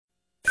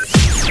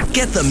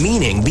get the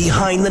meaning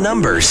behind the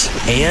numbers,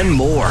 and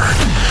more.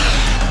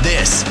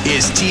 This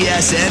is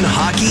TSN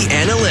Hockey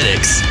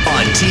Analytics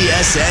on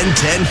TSN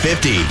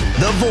 1050,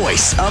 the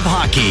voice of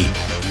hockey.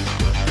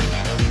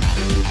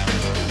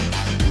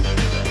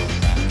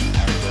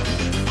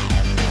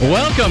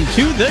 Welcome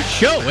to the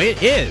show.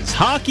 It is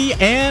Hockey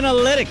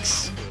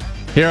Analytics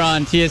here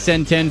on TSN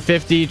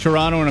 1050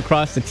 Toronto and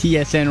across the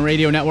TSN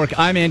radio network.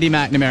 I'm Andy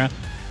McNamara.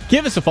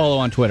 Give us a follow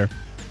on Twitter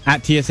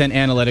at TSN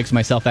Analytics,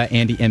 myself at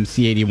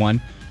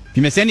AndyMC81. If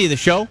you miss any of the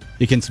show,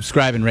 you can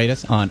subscribe and rate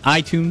us on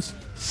iTunes,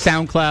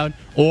 SoundCloud,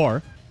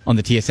 or on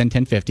the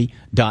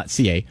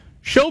TSN1050.ca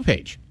show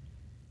page.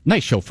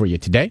 Nice show for you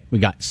today. We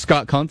got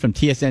Scott Cullen from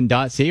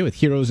TSN.ca with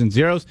Heroes and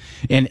Zeros.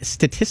 And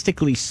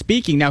statistically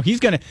speaking, now he's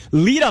going to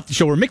lead off the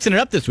show. We're mixing it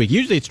up this week.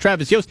 Usually it's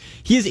Travis Yost.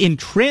 He is in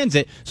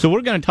transit, so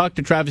we're going to talk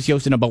to Travis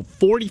Yost in about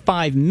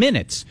 45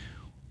 minutes.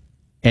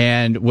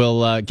 And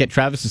we'll get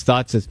Travis's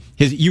thoughts,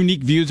 his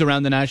unique views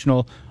around the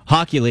National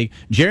Hockey League.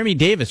 Jeremy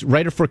Davis,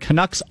 writer for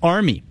Canucks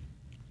Army,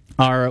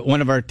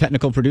 one of our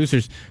technical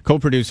producers,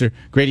 co-producer,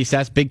 Grady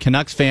Sass, big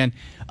Canucks fan.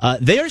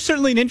 They are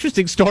certainly an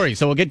interesting story.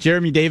 So we'll get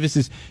Jeremy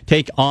Davis's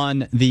take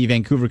on the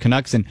Vancouver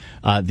Canucks and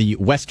the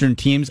Western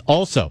teams.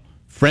 Also,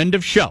 friend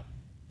of show,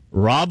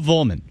 Rob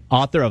Volman,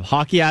 author of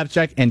Hockey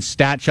Abstract and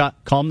StatShot,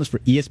 columnist for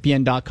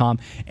ESPN.com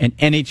and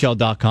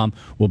NHL.com,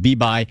 will be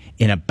by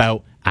in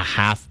about a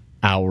half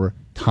hour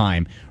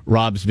time.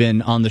 Rob's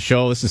been on the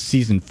show. This is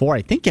season 4,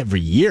 I think, every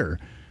year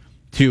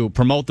to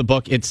promote the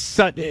book. It's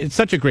such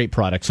a great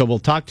product. So we'll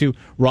talk to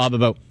Rob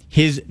about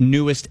his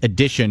newest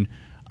edition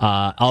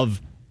of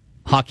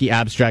Hockey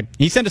Abstract.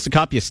 He sent us a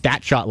copy of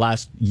StatShot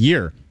last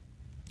year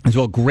as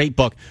well. Great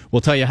book.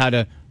 We'll tell you how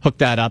to hook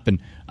that up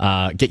and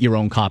get your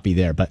own copy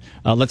there. But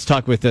let's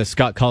talk with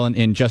Scott Cullen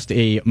in just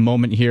a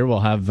moment here. We'll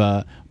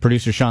have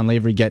producer Sean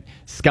Lavery get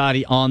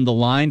Scotty on the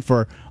line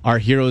for our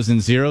Heroes and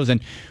Zeros.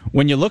 And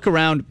when you look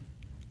around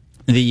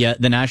the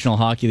National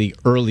Hockey League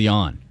early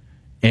on,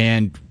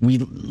 and we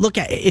look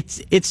at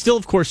it's still,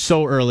 of course,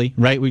 so early,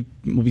 right? We'll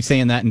be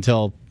saying that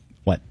until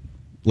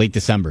late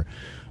December.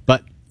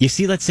 But you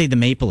see, let's say the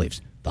Maple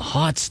Leafs, the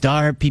hot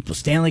start, people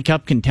Stanley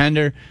Cup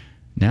contender.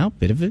 Now,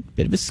 bit of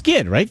a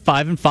skid, right?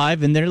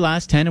 5-5 in their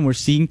last 10, and we're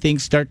seeing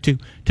things start to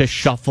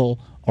shuffle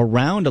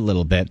around a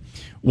little bit.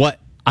 What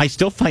I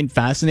still find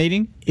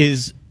fascinating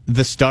is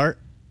the start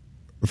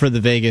for the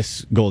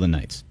Vegas Golden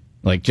Knights,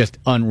 just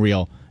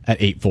unreal at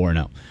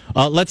 8-4-0.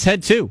 Let's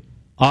head to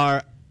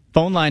our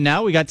phone line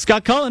now. We got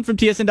Scott Cullen from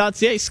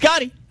TSN.ca.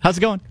 Scotty, how's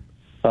it going?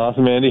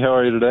 Awesome, Andy. How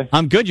are you today?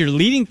 I'm good. You're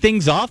leading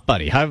things off,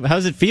 buddy.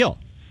 How's it feel?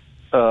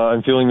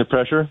 I'm feeling the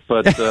pressure,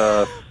 but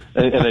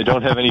and I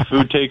don't have any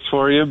food takes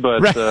for you,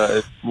 but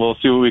right. We'll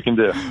see what we can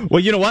do. Well,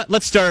 you know what?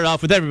 Let's start it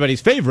off with everybody's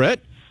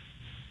favorite.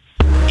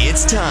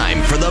 It's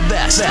time for the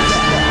best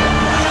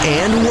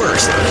and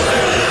worst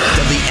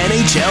of the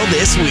NHL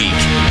this week.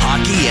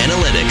 Hockey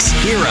Analytics,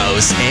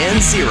 Heroes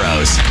and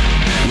Zeros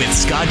with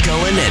Scott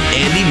Cullen and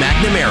Andy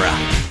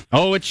McNamara.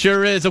 Oh, it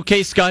sure is.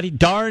 Okay, Scotty,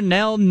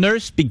 Darnell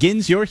Nurse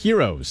begins your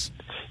Heroes.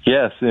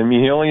 Yes, I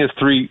mean, he only has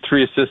three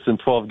assists in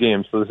 12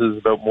 games, so this is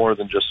about more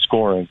than just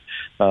scoring.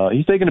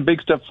 He's taken a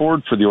big step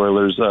forward for the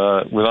Oilers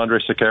with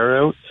Andrej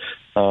Sekera out.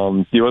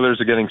 The Oilers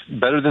are getting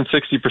better than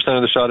 60%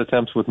 of the shot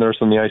attempts with Nurse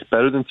on the ice,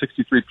 better than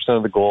 63%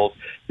 of the goals.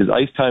 His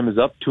ice time is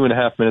up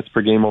 2.5 minutes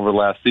per game over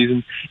last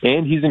season,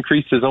 and he's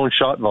increased his own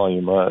shot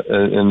volume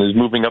and is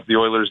moving up the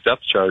Oilers'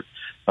 depth chart.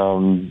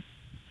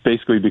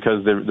 Basically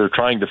because they're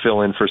trying to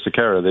fill in for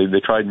Sekera.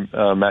 They tried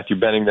Matthew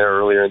Benning there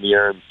earlier in the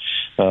year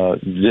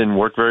and didn't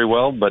work very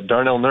well, but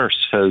Darnell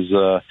Nurse has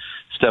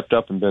stepped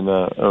up and been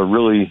a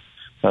really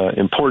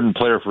important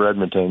player for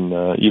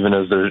Edmonton, even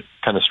as they're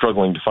kind of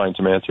struggling to find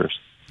some answers.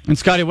 And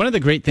Scotty, one of the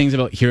great things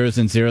about Heroes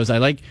and Zeros, I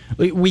like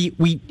we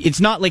it's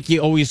not like you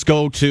always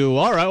go to,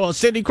 all right, well,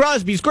 Sidney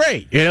Crosby's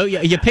great. You know,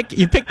 you pick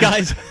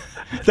guys.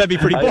 That'd be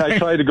pretty boring. I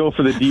try to go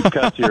for the deep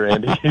cuts here,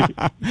 Andy.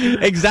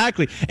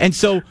 Exactly. And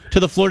so to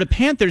the Florida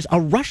Panthers,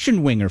 a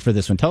Russian winger for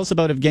this one. Tell us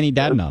about Evgeny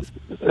Dadonov.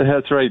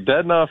 That's right.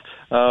 Dadonov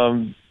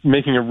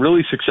making a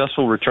really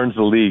successful return to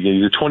the league.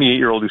 He's a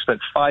 28-year-old who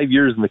spent 5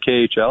 years in the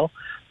KHL,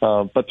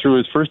 but through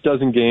his first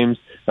dozen games,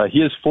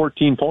 he has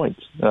 14 points.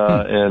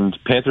 And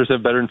Panthers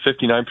have better than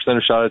 59%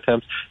 of shot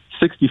attempts,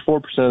 64%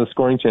 of the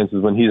scoring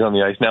chances when he's on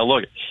the ice. Now,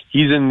 look,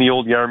 he's in the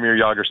old Jaromir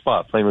Jagr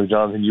spot, playing with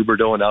Jonathan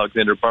Huberdeau and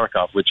Alexander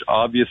Barkov, which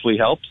obviously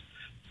helps.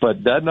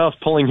 But Dadonov's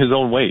pulling his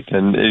own weight,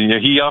 and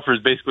he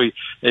offers basically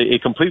a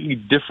completely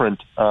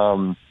different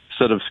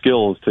set of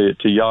skills to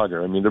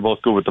Jagr. I mean, they're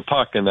both good with the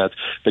puck, and but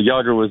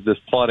Jagr was this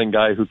plotting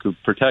guy who could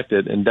protect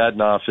it, and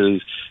Dadonov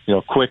is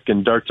quick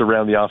and darts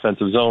around the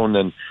offensive zone.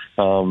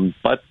 And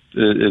but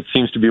it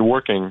seems to be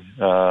working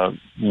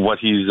what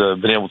he's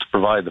been able to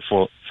provide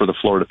for the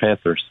Florida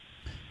Panthers.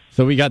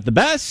 So we got the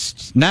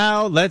best.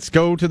 Now let's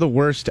go to the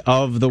worst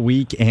of the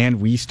week, and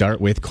we start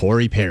with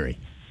Corey Perry.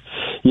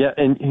 Yeah,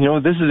 and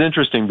this is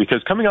interesting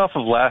because coming off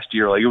of last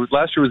year,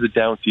 last year was a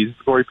down season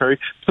for Corey Perry.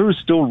 There was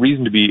still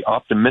reason to be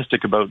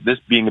optimistic about this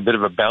being a bit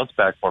of a bounce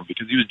back for him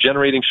because he was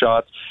generating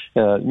shots,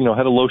 had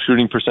a low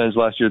shooting percentage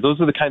last year.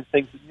 Those are the kind of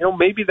things,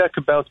 maybe that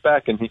could bounce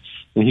back and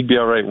he'd be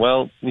all right.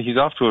 Well, he's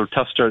off to a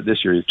tough start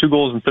this year. He has 2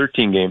 goals in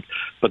 13 games,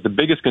 but the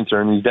biggest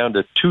concern, he's down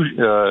to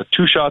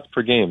two shots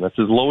per game. That's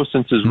his lowest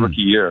since his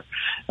rookie year.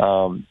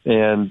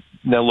 And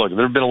now, look,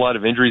 there have been a lot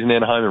of injuries in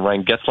Anaheim, and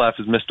Ryan Getzlaf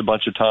has missed a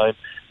bunch of time,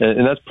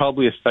 and that's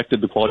probably affected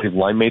the quality of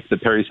line mates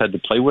that Perry's had to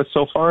play with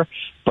so far.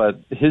 But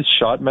his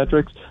shot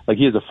metrics,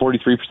 he has a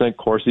 43%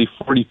 Corsi,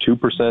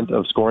 42%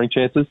 of scoring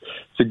chances,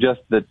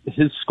 suggest that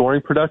his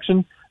scoring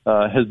production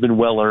has been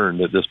well earned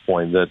at this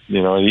point. That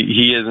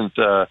he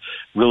isn't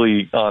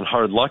really on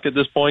hard luck at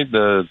this point.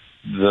 The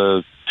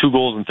 2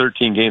 goals in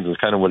 13 games is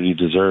kind of what he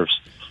deserves.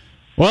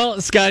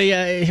 Well, Scotty,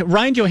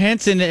 Ryan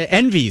Johansson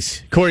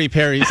envies Corey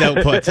Perry's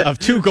output of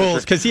 2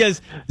 goals because he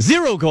has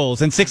 0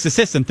 goals and 6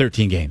 assists in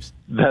 13 games.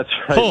 That's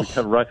right.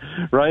 Oh.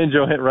 Ryan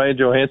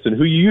Johansson,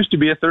 who used to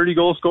be a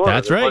 30-goal scorer.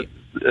 That's right.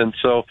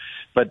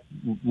 But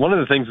one of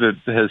the things that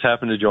has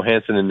happened to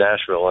Johansson in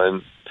Nashville,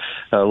 and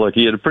look,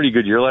 he had a pretty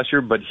good year last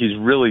year, but he's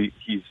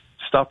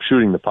stopped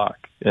shooting the puck,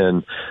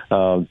 and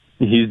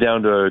he's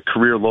down to a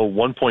career low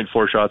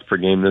 1.4 shots per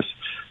game this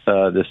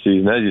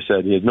season. As you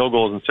said, he had no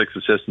goals and 6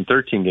 assists in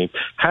 13 games.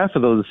 Half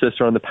of those assists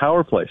are on the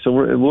power play. So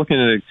we're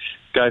looking at a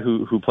guy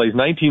who plays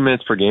 19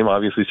 minutes per game.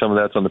 Obviously, some of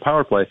that's on the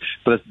power play,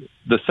 but it's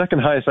the second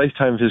highest ice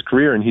time of his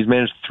career, and he's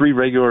managed 3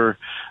 regular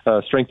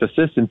strength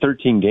assists in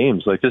 13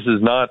 games. This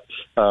is not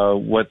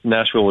what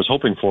Nashville was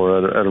hoping for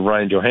out of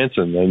Ryan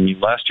Johansson. I mean,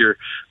 last year,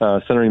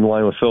 centering the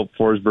line with Philip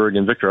Forsberg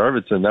and Victor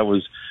Arvidsson, that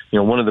was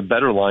one of the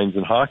better lines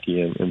in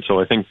hockey, and so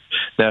I think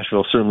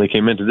Nashville certainly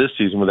came into this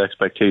season with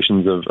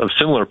expectations of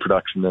similar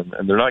production,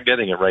 and they're not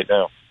getting it right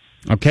now.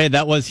 Okay,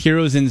 that was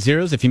Heroes and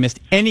Zeros. If you missed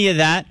any of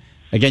that,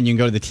 again, you can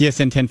go to the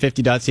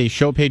TSN1050.ca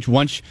show page.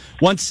 Once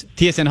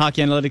TSN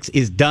Hockey Analytics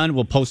is done,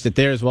 we'll post it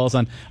there as well as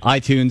on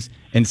iTunes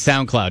and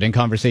SoundCloud. In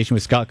conversation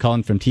with Scott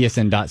Cullen from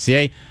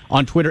TSN.ca,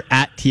 on Twitter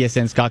at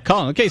TSN Scott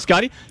Cullen. Okay,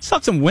 Scotty, let's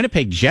talk some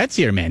Winnipeg Jets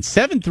here, man.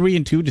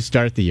 7-3-2 to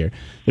start the year.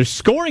 They're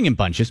scoring in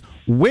bunches.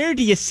 Where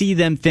do you see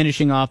them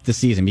finishing off the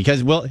season?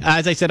 Because,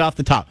 as I said off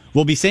the top,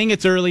 we'll be saying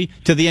it's early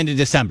to the end of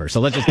December. So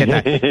let's just get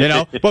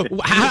that. But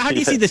how do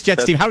you see this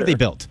Jets team? How are they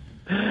built?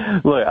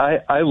 Look,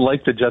 I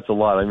like the Jets a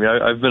lot. I mean,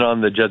 I've been on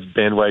the Jets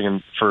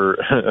bandwagon for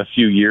a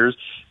few years,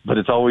 but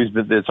it's always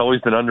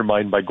been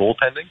undermined by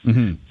goaltending.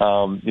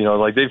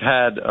 Mm-hmm. They've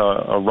had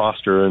a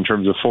roster in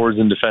terms of forwards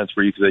and defense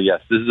where you can say, yes,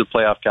 this is a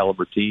playoff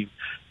caliber team.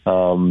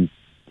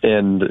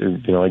 And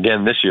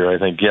again, this year, I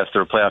think, yes,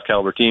 they're a playoff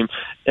caliber team.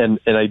 And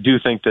I do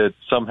think that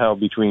somehow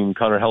between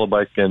Connor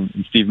Hellebuyck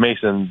and Steve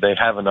Mason, they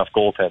have enough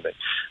goaltending.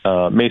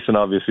 Mason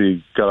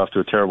obviously got off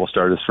to a terrible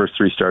start. His first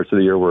 3 starts of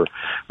the year were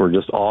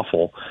just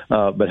awful.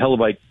 But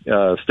Hellebuyck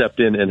stepped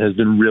in and has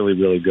been really,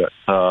 really good.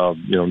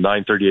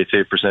 938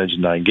 save percentage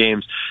in 9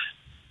 games.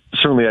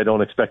 Certainly, I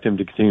don't expect him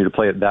to continue to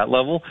play at that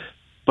level.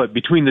 But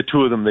between the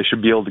two of them, they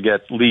should be able to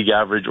get league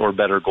average or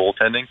better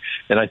goaltending.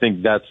 And I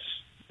think that's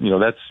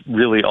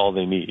really all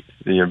they need,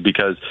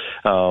 because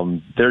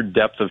their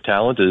depth of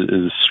talent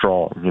is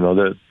strong.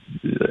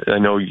 I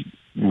know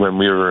when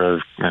we were,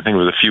 I think it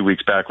was a few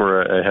weeks back,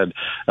 where I had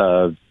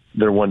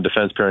their one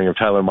defense pairing of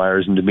Tyler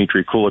Myers and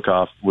Dmitry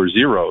Kulikov were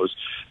zeros.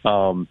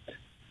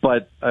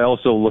 But I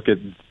also look at,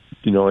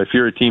 if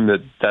you're a team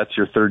that's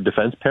your third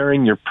defense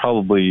pairing, you're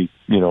probably,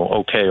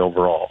 okay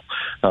overall.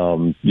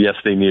 Yes,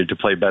 they needed to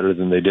play better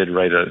than they did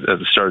right at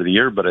the start of the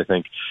year, but I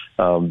think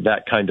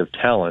that kind of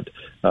talent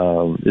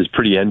is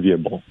pretty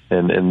enviable.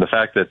 And the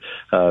fact that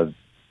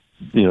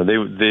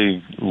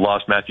they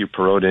lost Matthew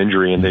Perreault to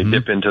injury, and they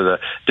dip into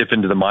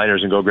the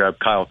minors and go grab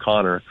Kyle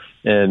Connor,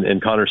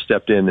 and Connor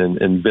stepped in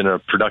and been a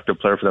productive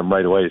player for them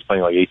right away. He's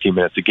playing 18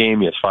 minutes a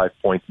game. He has 5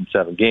 points in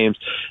 7 games,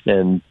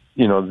 and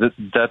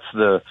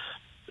that's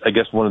I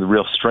guess one of the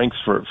real strengths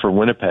for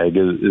Winnipeg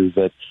is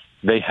that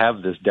they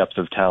have this depth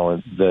of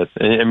talent that,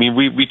 I mean,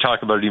 we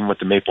talk about it even with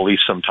the Maple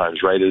Leafs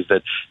sometimes, right? Is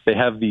that they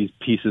have these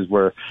pieces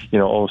where,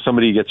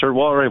 somebody gets hurt.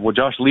 Well, all right,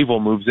 Josh Levo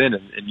moves in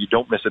and you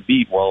don't miss a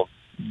beat. Well,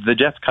 the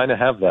Jets kind of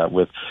have that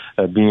with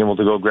being able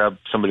to go grab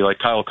somebody like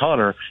Kyle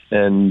Connor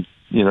and,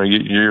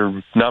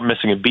 you're not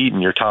missing a beat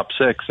in your top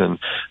 6. And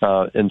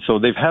so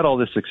they've had all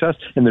this success,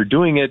 and they're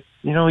doing it,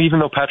 even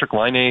though Patrick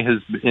Laine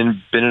has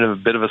been in a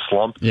bit of a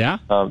slump. Yeah.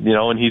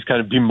 And he's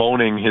kind of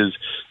bemoaning his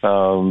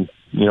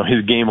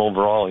his game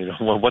overall.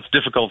 What's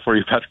difficult for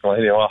you, Patrick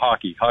Laine? Well,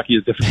 hockey. Hockey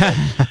is difficult.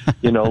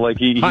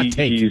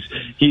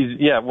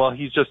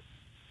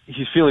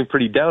 He's feeling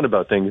pretty down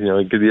about things,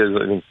 because he has,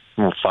 I think,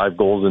 5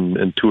 goals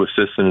and 2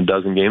 assists in a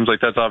dozen games.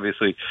 That's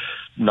obviously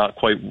not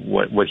quite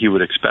what he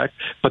would expect.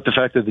 But the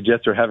fact that the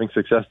Jets are having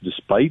success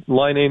despite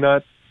Laine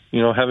not,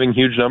 having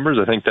huge numbers,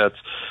 I think that's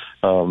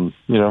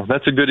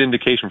a good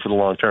indication for the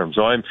long term.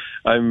 So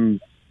I'm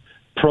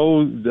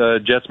pro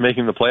Jets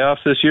making the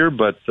playoffs this year,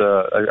 but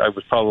I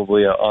was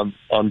probably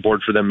on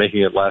board for them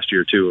making it last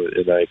year too,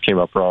 and I came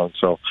up wrong.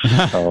 So,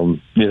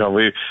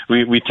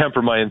 we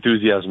temper my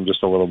enthusiasm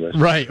just a little bit.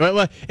 Right.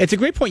 Well, it's a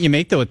great point you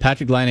make, though, with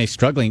Patrick Laine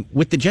struggling.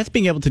 With the Jets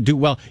being able to do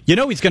well,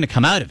 he's going to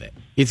come out of it.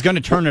 He's going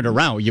to turn it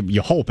around,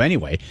 you hope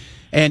anyway.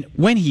 And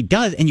when he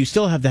does, and you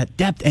still have that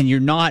depth, and you're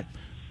not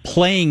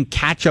playing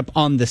catch-up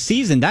on the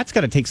season, that's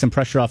got to take some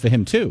pressure off of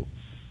him, too.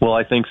 Well,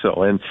 I think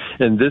so, and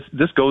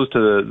this goes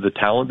to the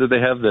talent that they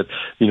have. That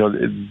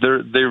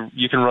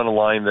you can run a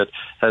line that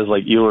has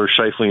like Ehlers,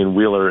 Scheifele, and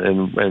Wheeler,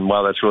 and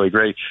wow, that's really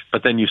great.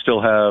 But then you still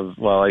have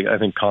I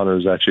think Connor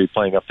is actually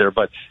playing up there.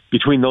 But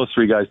between those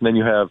three guys, and then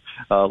you have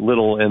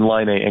Little and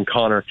Laine and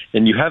Connor,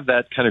 and you have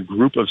that kind of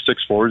group of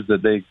 6 forwards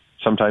that they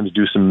sometimes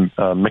do some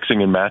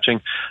mixing and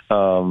matching.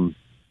 Of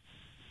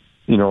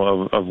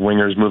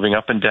wingers moving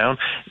up and down,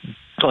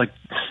 like.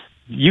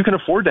 You can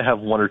afford to have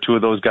 1 or 2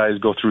 of those guys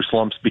go through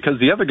slumps because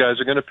the other guys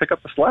are going to pick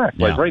up the slack.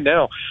 Yeah. Like right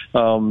now,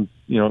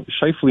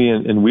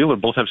 Scheifele and Wheeler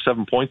both have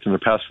 7 points in their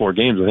past 4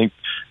 games.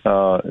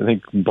 I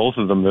think both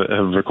of them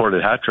have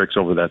recorded hat tricks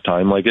over that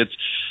time. Like it's,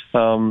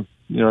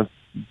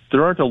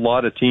 there aren't a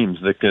lot of teams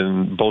that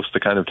can boast the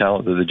kind of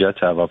talent that the Jets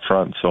have up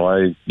front. So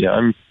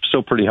I'm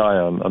still pretty high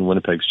on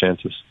Winnipeg's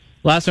chances.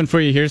 Last one for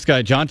you here,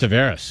 Scott. John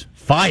Tavares.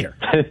 Fire.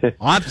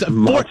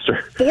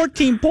 Monster.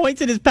 14 points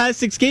in his past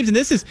 6 games.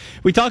 And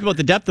we talk about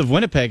the depth of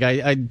Winnipeg.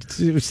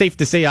 It's safe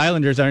to say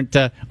Islanders aren't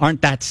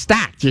that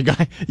stacked. You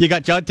got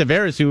John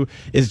Tavares, who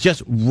is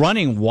just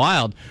running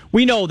wild.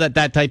 We know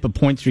that type of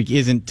point streak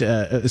isn't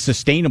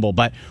sustainable,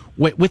 but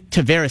with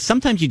Tavares,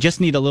 sometimes you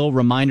just need a little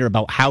reminder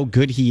about how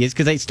good he is,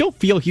 because I still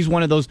feel he's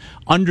one of those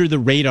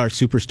under-the-radar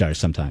superstars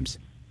sometimes.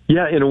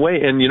 Yeah, in a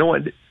way. And you know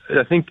what?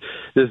 I think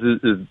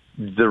the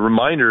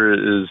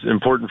reminder is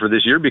important for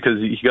this year because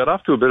he got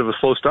off to a bit of a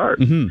slow start.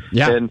 Mm-hmm.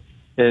 Yeah.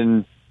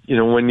 And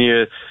when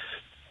he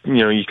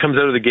comes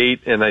out of the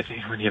gate, and I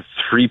think when you have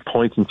 3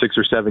 points in 6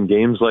 or 7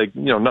 games,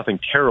 nothing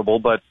terrible,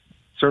 but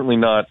certainly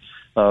not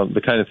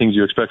the kind of things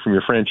you expect from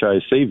your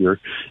franchise savior.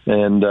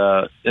 And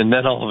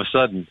then all of a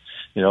sudden,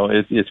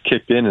 it's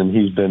kicked in, and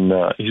he's been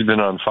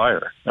on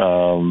fire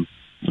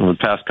the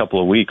past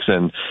couple of weeks.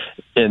 And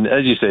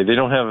as you say, they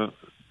don't have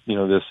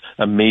this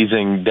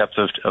amazing depth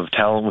of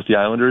talent with the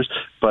Islanders,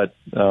 but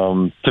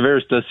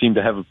Tavares does seem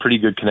to have a pretty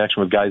good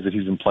connection with guys that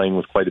he's been playing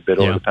with quite a bit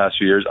over the past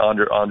few years.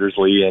 Anders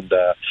Lee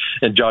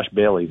and Josh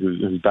Bailey,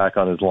 who's back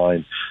on his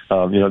line.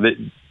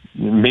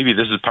 Maybe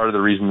this is part of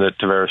the reason that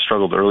Tavares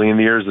struggled early in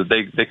the years, that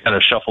they kind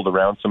of shuffled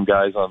around some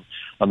guys on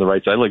the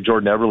right side. Like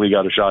Jordan Eberle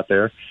got a shot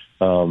there.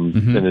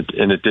 And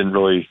it didn't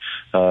really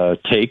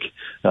take.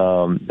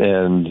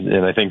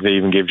 And I think they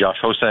even gave Josh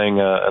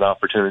Hosang an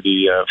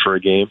opportunity for a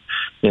game.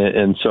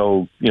 And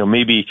so,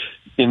 maybe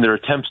in their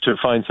attempts to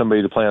find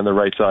somebody to play on the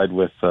right side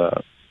with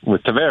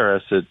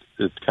Tavares, it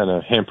kind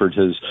of hampered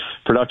his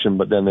production.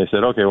 But then they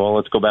said, okay, well,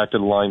 let's go back to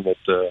the line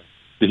that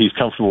he's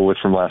comfortable with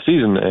from last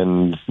season,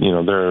 and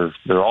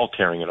they're all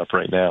tearing it up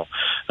right now.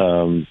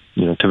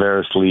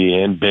 Tavares, Lee,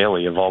 and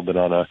Bailey have all been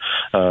on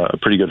a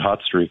pretty good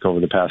hot streak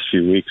over the past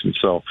few weeks, and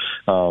so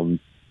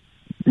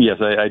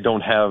yes, I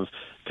don't have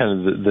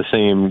kind of the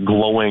same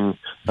glowing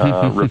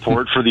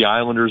report for the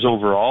Islanders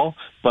overall,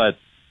 but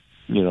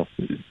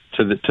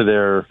to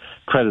their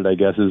credit, I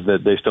guess, is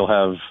that they still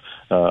have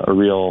a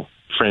real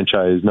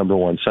franchise number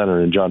 1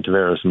 center in John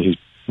Tavares, and he's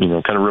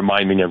kind of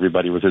reminding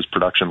everybody with his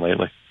production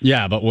lately.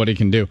 Yeah, but what he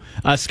can do.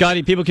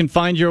 Scotty, people can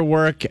find your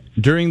work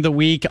during the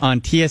week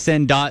on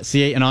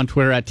tsn.ca and on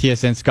Twitter at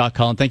TSN Scott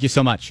Cullen. Thank you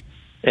so much.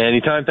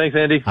 Anytime. Thanks,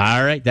 Andy.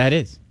 All right, that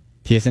is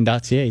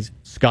tsn.ca's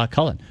Scott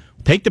Cullen.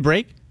 We'll take the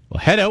break. We'll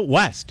head out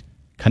west.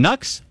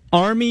 Canucks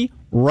Army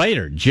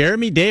writer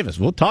Jeremy Davis.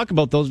 We'll talk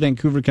about those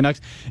Vancouver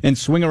Canucks and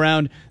swing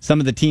around some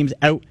of the teams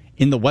out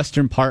in the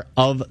western part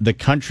of the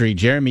country.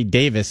 Jeremy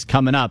Davis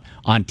coming up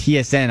on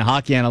TSN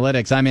Hockey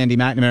Analytics. I'm Andy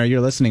McNamara.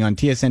 You're listening on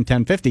TSN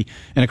 1050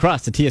 and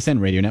across the TSN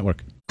radio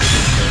network.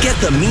 Get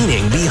the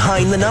meaning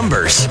behind the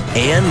numbers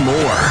and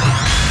more.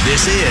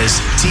 This is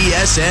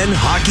TSN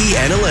Hockey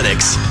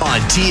Analytics on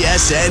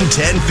TSN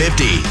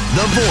 1050,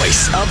 the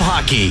voice of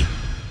hockey.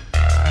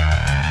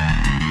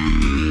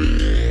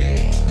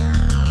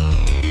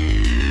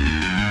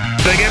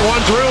 They get one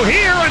through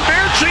here, and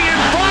Berchi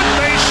in front.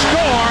 They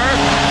score,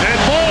 and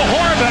Bo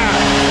Horvat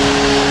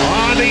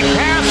on the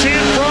pass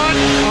in front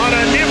on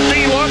a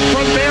nifty look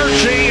from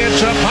Berchi.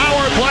 It's a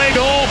power play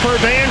goal for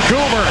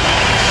Vancouver.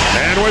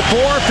 And with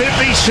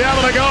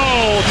 4:57 to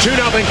go,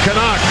 2-0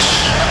 Canucks.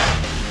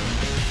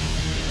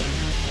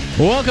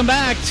 Welcome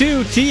back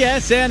to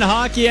TSN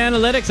Hockey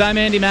Analytics. I'm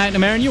Andy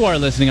McNamara, and you are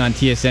listening on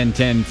TSN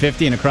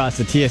 1050 and across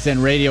the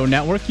TSN radio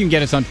network. You can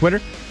get us on Twitter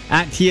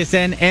at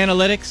TSN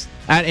Analytics,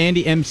 at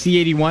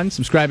AndyMC81.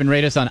 Subscribe and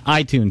rate us on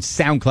iTunes,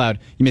 SoundCloud.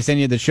 You miss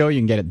any of the show, you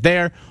can get it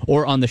there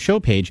or on the show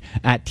page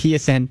at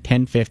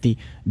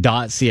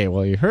tsn1050.ca.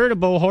 Well, you heard a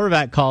Bo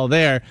Horvat call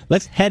there.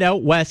 Let's head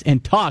out west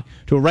and talk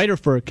to a writer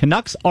for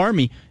Canucks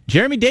Army,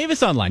 Jeremy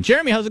Davis, online.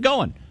 Jeremy, how's it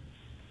going?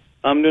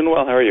 I'm doing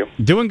well. How are you?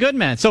 Doing good,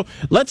 man. So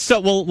let's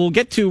we'll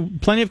get to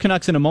plenty of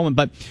Canucks in a moment,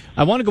 but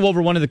I want to go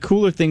over one of the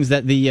cooler things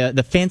that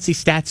the Fancy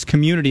Stats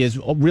community has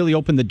really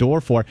opened the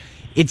door for.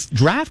 It's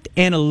draft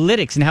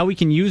analytics and how we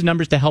can use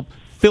numbers to help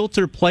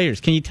filter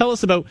players. Can you tell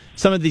us about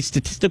some of the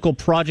statistical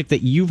project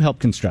that you've helped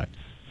construct?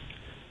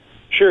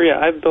 Sure. Yeah,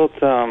 I've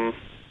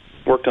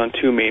worked on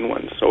two main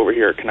ones over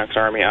here at Canucks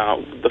Army.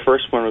 The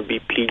first one would be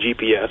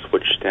PGPS,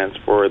 which stands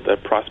for the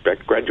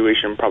Prospect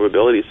Graduation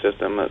Probability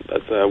System.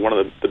 That's one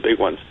of the big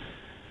ones.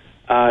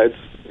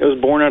 It was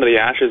born out of the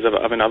ashes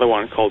of another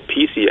one called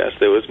PCS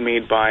that was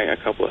made by a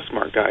couple of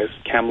smart guys,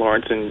 Cam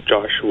Lawrence and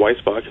Josh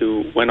Weisbach,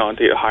 who went on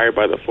to get hired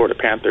by the Florida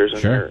Panthers,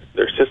 and Sure.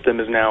 their system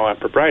is now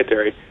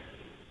proprietary.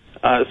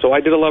 So I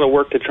did a lot of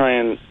work to try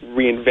and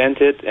reinvent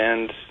it,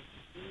 and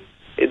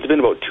it's been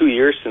about 2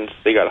 years since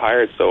they got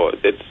hired, so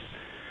it's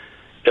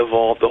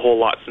evolved a whole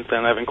lot since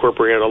then. I've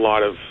incorporated a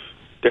lot of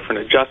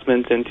different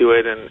adjustments into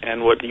it,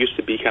 and what used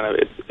to be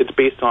it's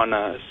based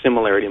on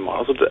similarity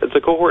models. It's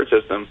a cohort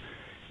system.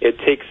 It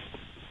takes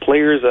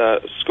players'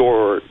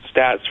 score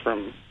stats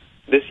from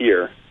this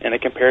year, and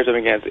it compares them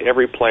against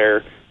every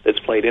player that's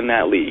played in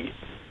that league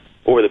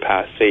over the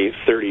past, say,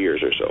 30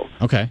 years or so.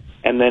 Okay.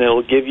 And then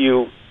it'll give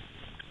you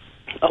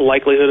a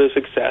likelihood of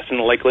success and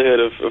a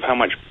likelihood of how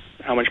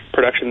much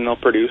production they'll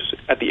produce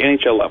at the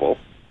NHL level.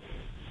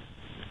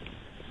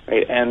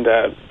 Right? And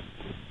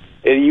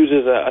it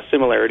uses a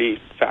similarity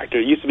factor.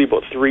 It used to be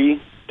about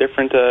 3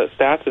 different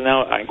stats, and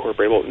now I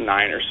incorporate about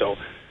 9 or so.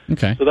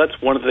 Okay. So that's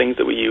one of the things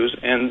that we use.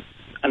 And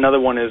another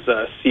one is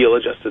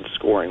seal-adjusted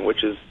scoring,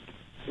 which is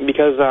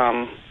because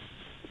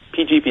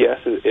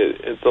PGPS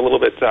is a little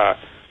bit,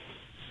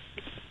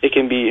 it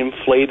can be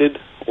inflated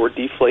or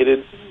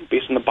deflated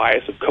based on the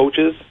bias of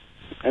coaches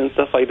and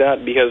stuff like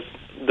that, because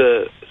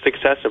the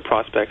success of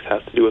prospects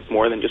has to do with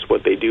more than just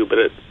what they do, but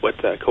what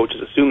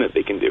coaches assume that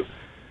they can do.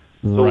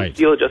 So Right.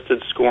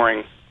 seal-adjusted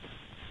scoring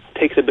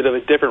takes a bit of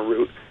a different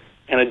route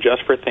and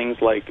adjust for things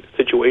like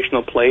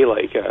situational play,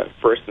 like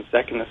first and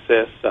second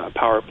assists,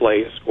 power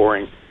play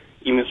scoring,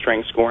 even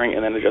strength scoring,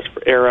 and then adjust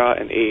for era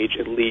and age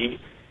and league.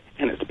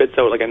 And it spits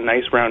out like a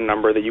nice round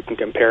number that you can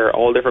compare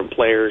all different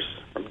players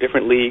from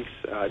different leagues,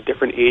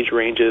 different age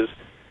ranges,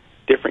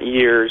 different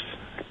years,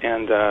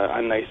 and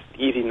a nice,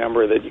 easy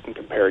number that you can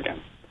compare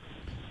against.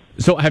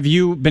 So have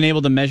you been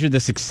able to measure the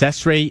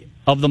success rate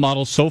of the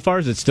model so far, or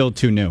is it still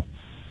too new?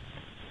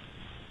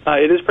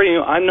 It is pretty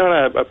new. I'm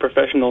not a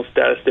professional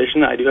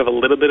statistician. I do have a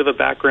little bit of a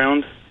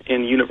background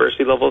in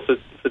university-level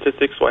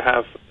statistics, so I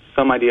have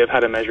some idea of how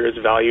to measure its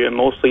value, and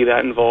mostly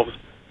that involves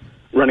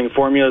running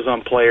formulas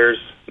on players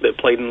that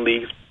played in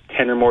leagues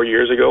 10 or more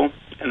years ago,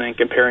 and then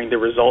comparing the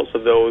results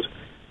of those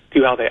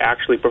to how they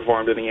actually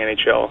performed in the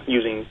NHL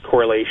using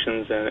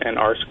correlations and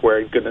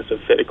R-squared goodness of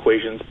fit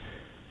equations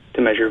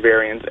to measure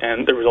variance,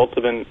 and the results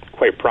have been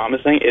quite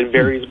promising. It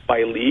varies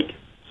by league,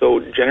 so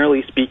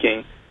generally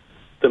speaking,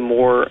 the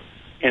more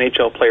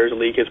NHL players a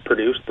league has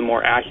produced, the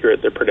more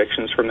accurate their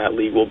predictions from that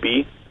league will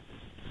be.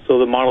 So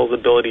the model's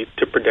ability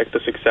to predict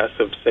the success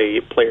of, say,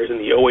 players in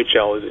the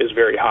OHL is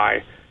very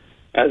high,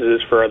 as it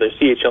is for other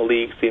CHL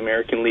leagues, the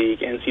American League,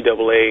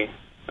 NCAA,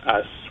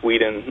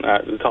 Sweden,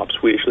 the top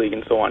Swedish league,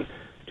 and so on.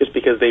 Just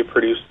because they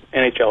produce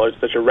NHLers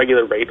at such a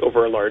regular rate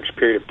over a large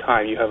period of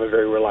time, you have a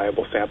very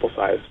reliable sample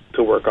size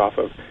to work off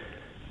of.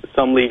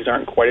 Some leagues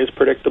aren't quite as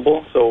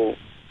predictable, so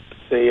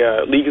say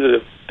leagues that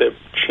have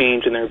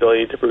changed in their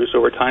ability to produce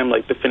over time,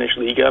 like the Finnish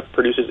Liga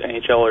produces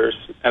NHLers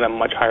at a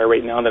much higher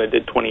rate now than it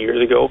did 20 years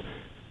ago,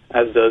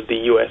 as does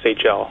the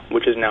USHL,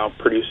 which is now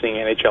producing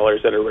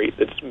NHLers at a rate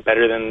that's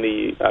better than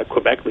the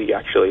Quebec League,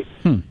 actually.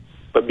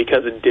 But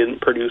because it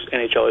didn't produce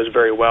NHLers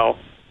very well,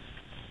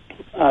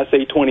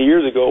 say 20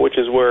 years ago, which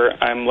is where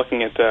I'm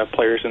looking at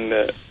players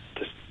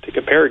to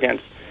compare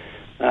against,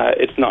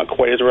 it's not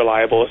quite as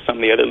reliable as some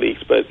of the other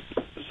leagues, but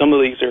some of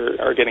the leagues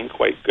are getting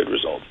quite good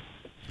results.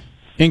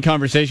 In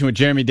conversation with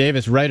Jeremy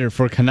Davis, writer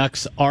for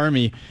Canucks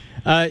Army.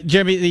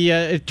 Jeremy,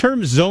 the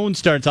term zone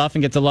starts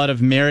often gets a lot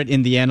of merit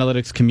in the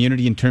analytics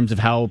community in terms of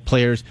how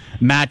players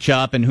match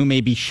up and who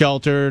may be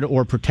sheltered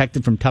or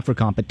protected from tougher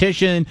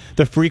competition,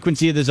 the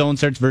frequency of the zone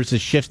starts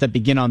versus shifts that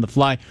begin on the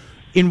fly.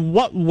 In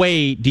what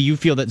way do you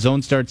feel that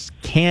zone starts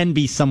can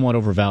be somewhat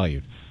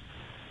overvalued?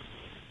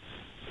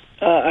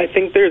 I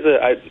think there's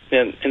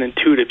an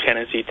intuitive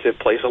tendency to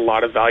place a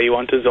lot of value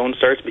onto zone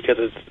starts because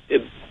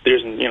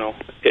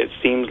it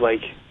seems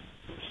like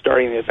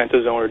starting the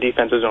offensive zone or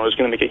defensive zone is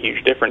going to make a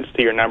huge difference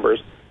to your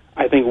numbers.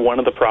 I think one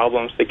of the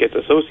problems that gets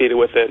associated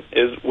with it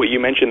is what you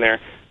mentioned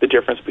there, the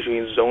difference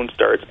between zone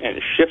starts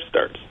and shift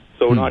starts.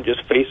 So not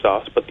just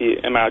face-offs, but the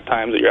amount of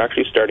times that you're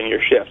actually starting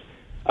your shift.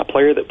 A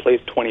player that plays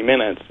 20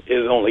 minutes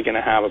is only going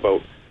to have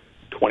about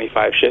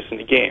 25 shifts in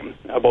the game.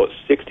 About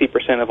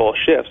 60% of all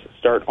shifts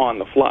start on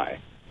the fly.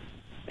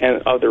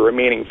 And of the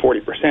remaining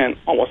 40%,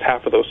 almost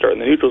half of those start in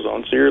the neutral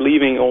zone. So you're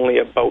leaving only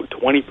about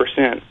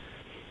 20%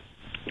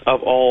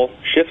 of all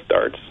shift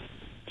starts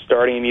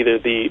starting in either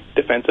the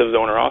defensive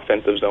zone or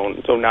offensive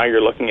zone. So now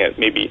you're looking at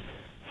maybe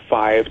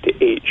 5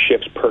 to 8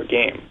 shifts per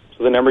game.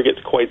 So the number gets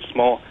quite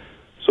small.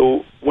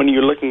 So when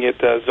you're looking at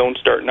zone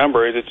start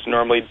numbers, it's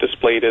normally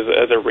displayed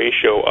as a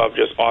ratio of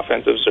just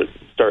offensive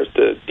starts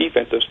to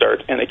defensive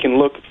starts, and it can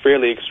look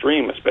fairly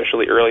extreme,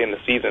 especially early in the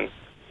season.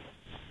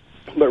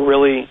 But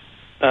really,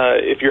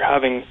 if you're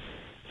having,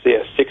 say,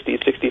 a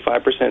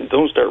 60-65%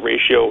 zone start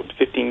ratio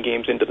 15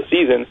 games into the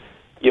season,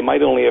 you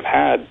might only have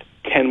had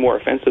 10 more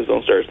offensive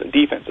zone starts than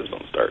defensive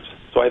zone starts.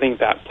 So I think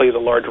that plays a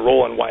large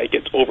role in why it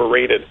gets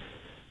overrated.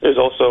 There's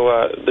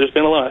also there's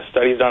been a lot of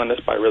studies done on this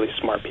by really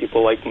smart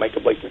people like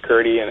Michael Blake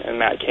McCurdy and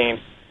Matt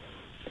Cain.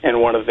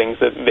 And one of the things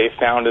that they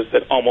found is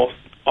that almost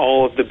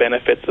all of the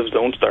benefits of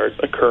zone starts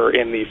occur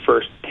in the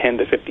first 10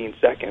 to 15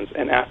 seconds,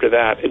 and after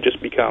that, it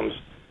just becomes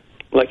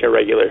like a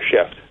regular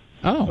shift.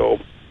 Oh. So,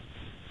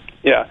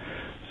 yeah.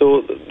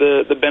 So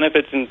the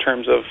benefits in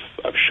terms of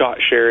shot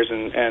shares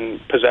and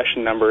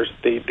possession numbers,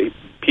 they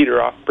peter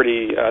off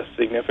pretty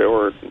significant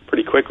or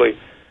pretty quickly.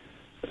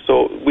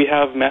 So we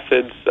have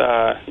methods,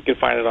 you can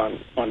find it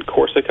on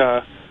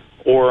Corsica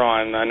or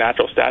on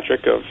Natural Stat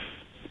Trick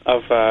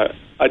of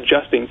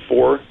adjusting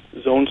for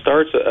zone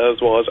starts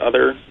as well as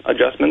other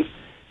adjustments.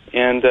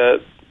 And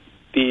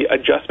the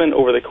adjustment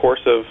over the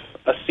course of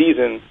a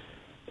season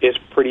is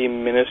pretty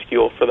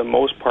minuscule. For the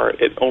most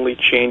part, it only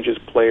changes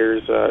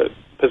players'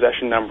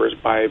 possession numbers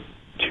by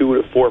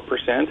 2 to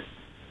 4%.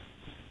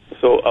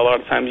 So a lot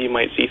of times you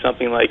might see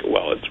something like,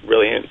 well, it's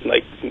really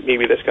like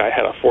maybe this guy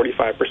had a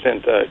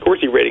 45%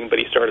 Corsi rating, but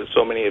he started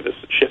so many of his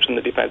shifts in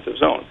the defensive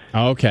zone.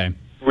 Okay.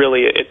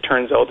 Really, it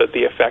turns out that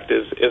the effect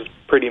is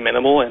pretty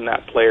minimal, and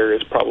that player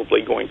is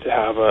probably going to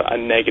have a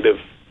negative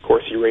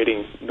Corsi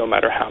rating no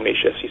matter how many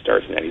shifts he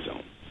starts in any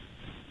zone.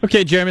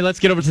 Okay, Jeremy, let's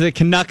get over to the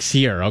Canucks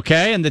here,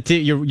 okay? And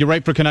you're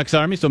right for Canucks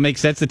Army, so it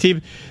makes sense. The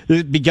team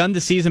begun the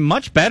season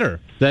much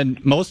better than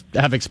most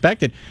have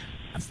expected.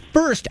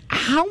 First,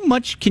 how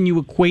much can you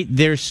equate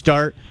their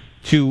start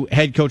to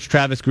head coach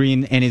Travis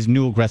Green and his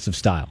new aggressive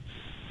style?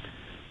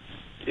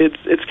 It's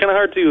kind of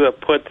hard to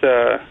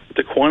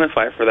to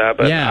quantify for that,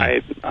 but yeah.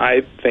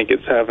 I think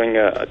it's having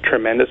a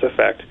tremendous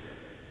effect.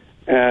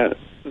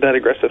 That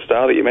aggressive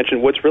style that you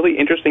mentioned, what's really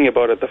interesting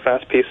about it, the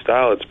fast-paced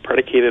style, it's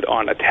predicated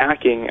on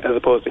attacking as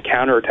opposed to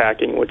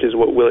counterattacking, which is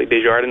what Willie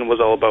Desjardins was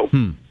all about,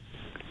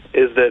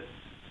 is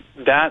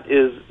that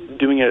is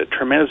doing a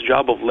tremendous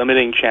job of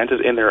limiting chances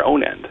in their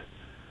own end.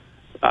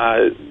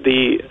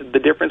 The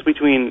difference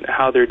between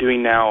how they're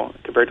doing now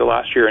compared to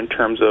last year in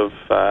terms of,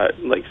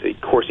 like, say,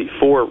 Corsi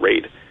 4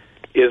 rate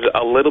is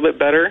a little bit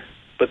better,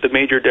 but the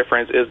major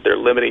difference is they're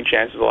limiting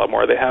chances a lot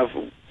more. They have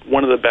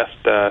one of the best,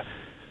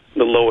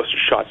 the lowest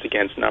shots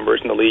against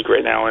numbers in the league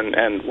right now,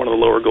 and one of the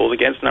lower goals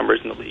against numbers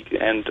in the league.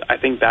 And I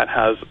think that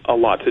has a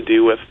lot to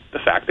do with the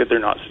fact that they're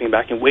not sitting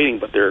back and waiting,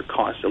 but they're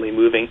constantly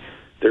moving.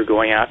 They're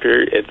going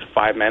after, it's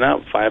 5 men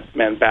up, 5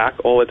 men back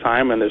all the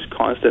time, and there's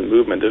constant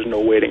movement. There's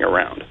no waiting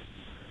around.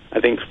 I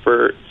think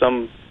for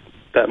some,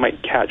 that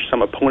might catch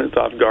some opponents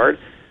off guard,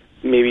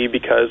 maybe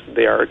because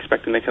they are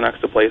expecting the Canucks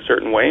to play a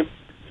certain way.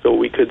 So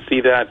we could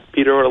see that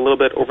peter out a little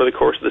bit over the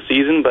course of the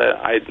season, but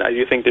I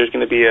do think there's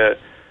going to be a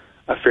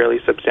fairly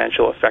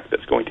substantial effect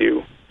that's going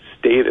to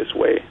stay this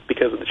way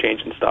because of the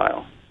change in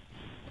style.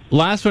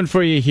 Last one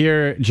for you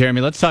here,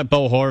 Jeremy. Let's talk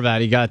Bo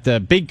Horvat. He got the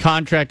big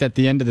contract at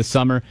the end of the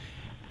summer.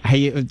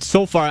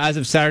 So far, as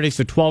of Saturday,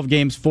 so 12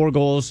 games, 4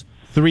 goals,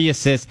 3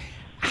 assists.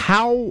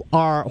 How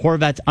are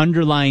Horvat's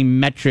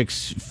underlying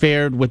metrics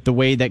fared with the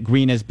way that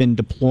Green has been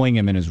deploying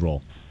him in his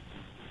role?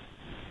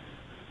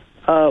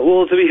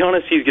 Well, to be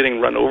honest, he's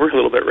getting run over a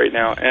little bit right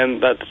now,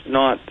 and that's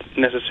not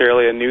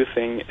necessarily a new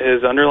thing.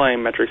 His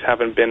underlying metrics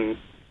haven't been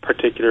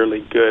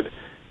particularly good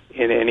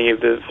in any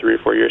of the 3 or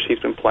 4 years he's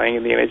been playing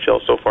in the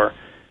NHL so far,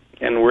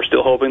 and we're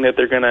still hoping that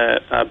they're going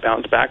to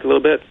bounce back a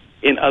little bit.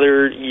 In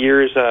other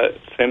years,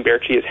 Sven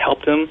Baertschi has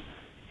helped him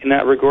in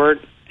that regard,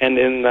 and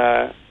in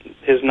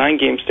his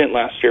 9-game stint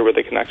last year with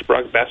the Canucks,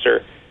 Brock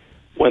Besser,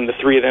 when the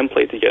 3 of them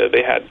played together,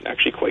 they had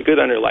actually quite good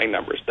underlying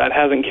numbers. That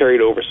hasn't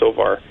carried over so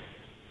far.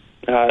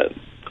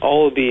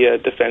 All of the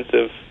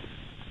defensive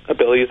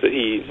abilities that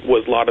he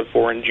was lauded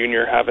for in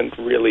junior haven't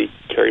really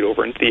carried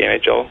over into the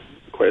NHL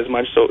quite as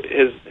much. So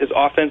his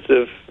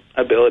offensive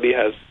ability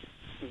has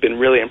been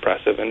really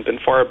impressive and been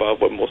far above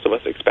what most of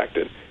us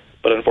expected.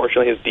 But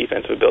unfortunately, his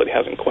defensive ability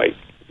hasn't quite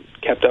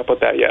kept up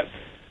with that yet.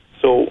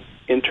 So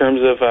in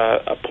terms of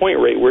a point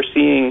rate, we're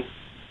seeing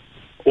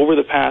over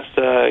the past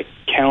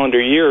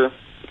calendar year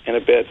and a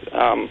bit,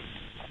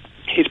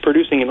 he's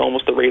producing in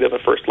almost the rate of a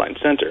first-line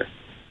center.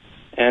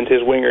 And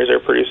his wingers are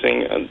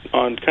producing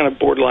on kind of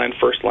borderline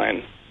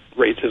first-line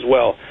rates as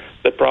well.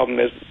 The problem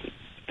is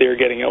they're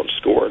getting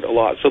outscored a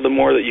lot. So the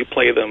more that you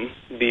play them,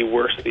 the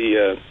worse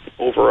the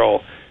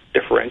overall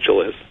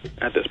differential is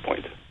at this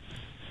point.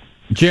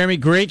 Jeremy,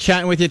 great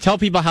chatting with you. Tell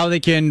people how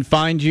they can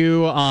find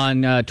you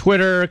on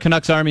Twitter,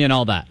 Canucks Army, and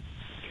all that.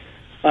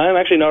 I'm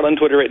actually not on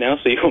Twitter right now,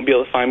 so you won't be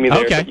able to find me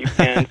there. Okay. But you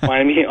can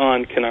find me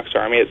on Canucks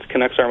Army. It's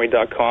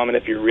CanucksArmy.com, and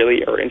if you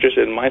really are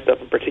interested in my stuff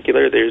in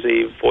particular, there's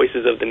a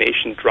Voices of the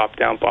Nation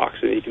drop-down box,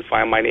 and you can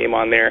find my name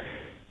on there.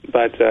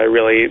 But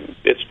really,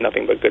 it's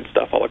nothing but good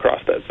stuff all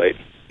across that site.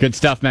 Good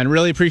stuff, man.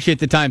 Really appreciate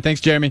the time. Thanks,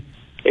 Jeremy.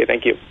 Okay,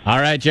 thank you. All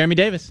right, Jeremy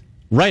Davis,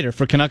 writer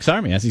for Canucks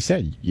Army. As he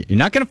said, you're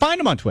not going to find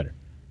him on Twitter.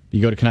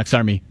 You go to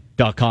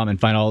CanucksArmy.com and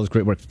find all his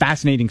great work.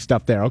 Fascinating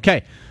stuff there.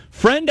 Okay,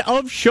 friend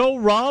of show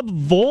Rob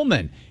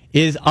Volman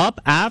is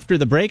up after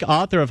the break,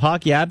 author of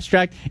Hockey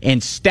Abstract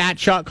and Stat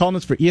Shot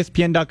columnist for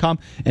ESPN.com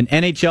and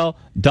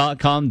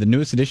NHL.com. The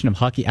newest edition of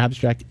Hockey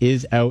Abstract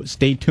is out.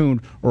 Stay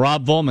tuned.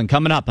 Rob Volman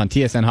coming up on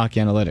TSN Hockey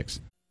Analytics.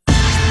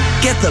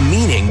 Get the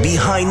meaning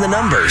behind the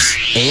numbers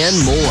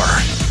and more.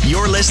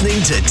 You're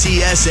listening to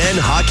TSN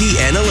Hockey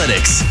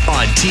Analytics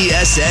on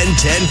TSN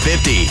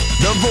 1050,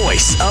 the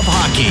voice of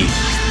hockey.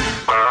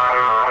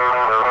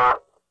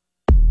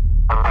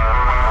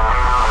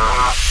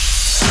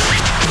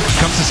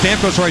 Comes to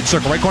Stamkos, right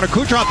circle, right corner,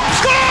 Kucherov.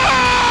 Score!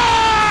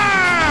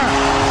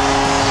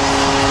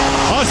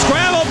 A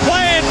scramble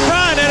play in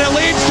front, and it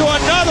leads to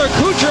another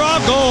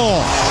Kucherov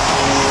goal.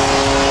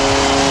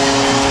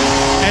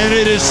 And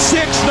it is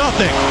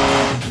 6-0.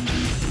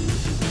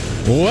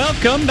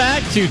 Welcome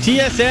back to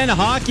TSN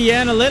Hockey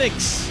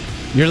Analytics.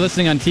 You're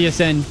listening on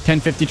TSN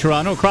 1050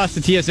 Toronto, across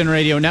the TSN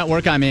Radio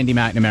Network. I'm Andy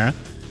McNamara.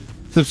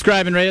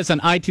 Subscribe and rate us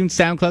on iTunes,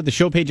 SoundCloud, the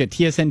show page at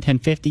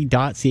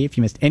tsn1050.ca. If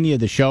you missed any of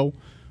the show, you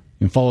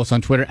can follow us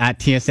on Twitter at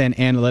TSN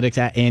Analytics,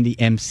 at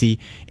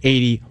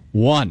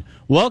AndyMC81.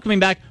 Welcoming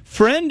back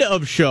friend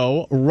of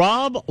show,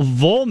 Rob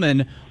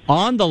Volman,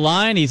 on the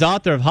line. He's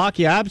author of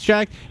Hockey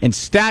Abstract and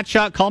Stat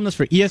Shot columnist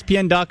for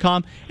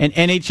ESPN.com and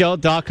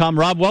NHL.com.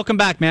 Rob, welcome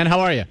back, man.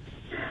 How are you?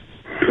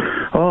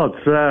 Oh,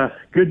 it's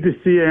good to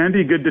see you,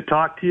 Andy. Good to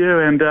talk to you,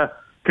 and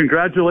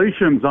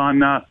congratulations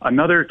on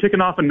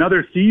kicking off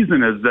another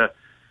season as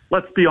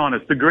let's be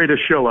honest, the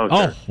greatest show out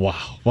there. Oh,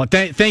 wow. Well,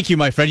 thank you,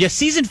 my friend. Yeah,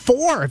 season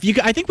 4.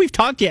 I think we've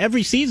talked to you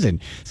every season,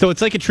 so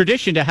it's like a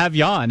tradition to have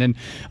you on, and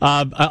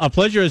a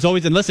pleasure as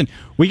always. And listen,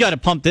 we got to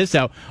pump this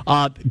out.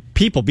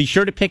 People, be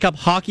sure to pick up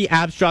Hockey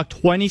Abstract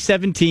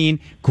 2017.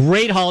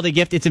 Great holiday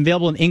gift. It's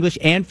available in English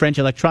and French,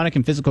 electronic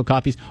and physical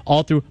copies,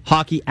 all through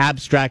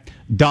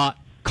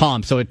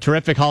hockeyabstract.com. So a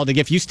terrific holiday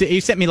gift. You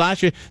sent me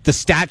last year the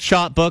Stat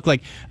Shot book.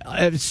 Like,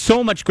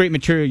 so much great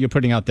material you're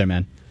putting out there,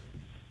 man.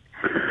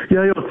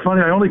 Yeah, it's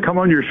funny. I only come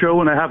on your show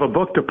when I have a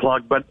book to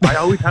plug, but I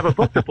always have a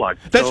book to plug.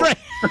 That's right.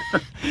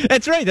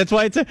 That's right. That's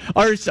why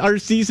it's our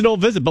seasonal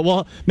visit. But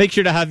we'll make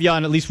sure to have you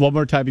on at least one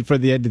more time before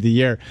the end of the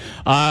year.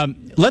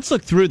 Let's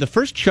look through the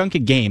first chunk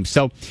of games.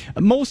 So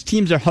most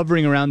teams are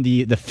hovering around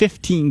the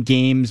 15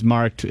 games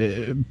marked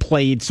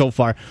played so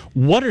far.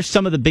 What are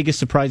some of the biggest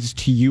surprises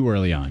to you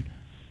early on?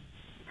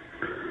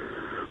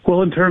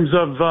 Well, in terms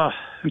of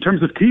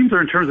teams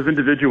or in terms of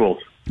individuals?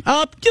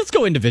 Let's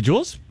go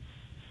individuals.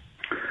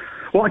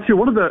 Well,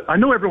 actually, I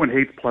know everyone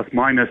hates plus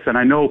minus, and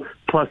I know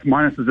plus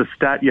minus is a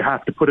stat you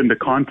have to put into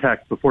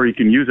context before you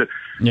can use it.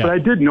 Yeah. But I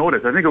did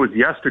notice, I think it was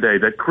yesterday,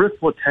 that Chris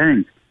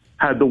Letang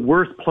had the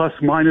worst plus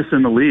minus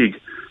in the league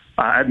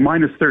at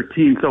minus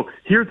 13. So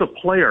here's a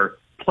player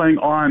playing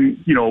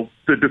on,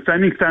 the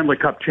defending Stanley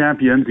Cup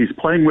champions. He's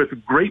playing with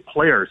great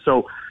players.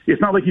 So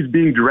it's not like he's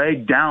being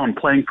dragged down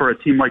playing for a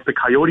team like the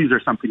Coyotes or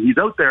something. He's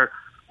out there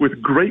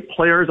with great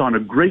players on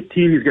a great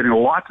team. He's getting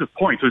lots of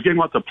points. So he's getting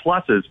lots of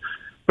pluses.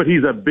 But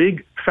he's a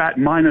big, fat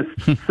minus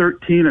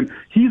 13, and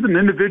he's an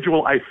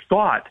individual I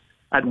thought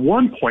at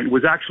one point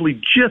was actually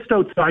just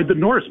outside the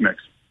Norris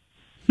mix.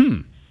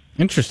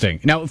 Interesting.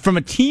 Now, from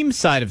a team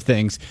side of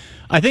things,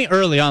 I think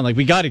early on,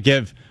 we got to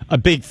give a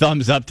big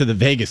thumbs up to the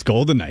Vegas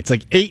Golden Knights.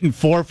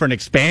 8-4 for an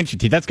expansion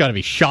team. That's got to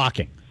be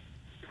shocking.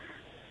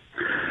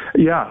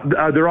 Yeah,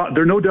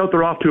 they're no doubt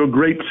they're off to a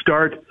great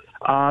start.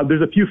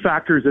 There's a few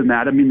factors in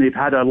that. I mean, they've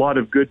had a lot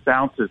of good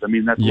bounces. I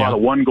mean, that's a lot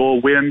of one-goal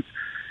wins.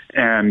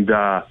 And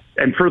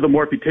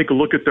furthermore, if you take a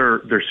look at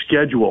their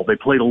schedule, they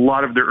played a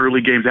lot of their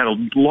early games, had a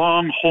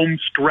long home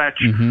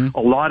stretch,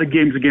 a lot of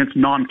games against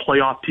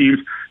non-playoff teams.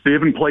 They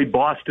even played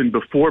Boston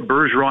before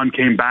Bergeron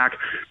came back.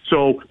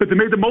 But they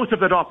made the most of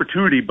that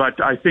opportunity. But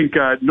I think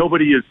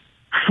nobody is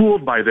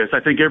fooled by this.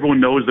 I think everyone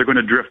knows they're going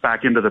to drift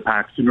back into the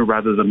pack sooner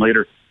rather than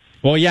later.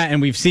 Well, yeah,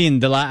 and we've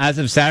seen as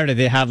of Saturday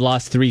they have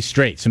lost 3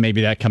 straight, so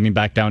maybe that coming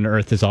back down to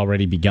earth has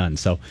already begun.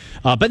 So,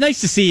 but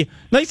nice to see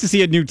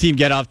a new team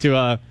get off to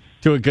a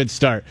good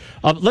start.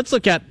 Let's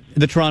look at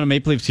the Toronto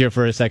Maple Leafs here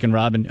for a second,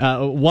 Robin.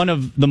 One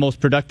of the most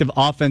productive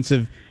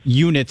offensive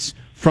units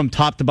from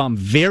top to bottom,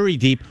 very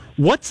deep.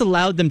 What's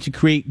allowed them to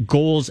create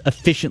goals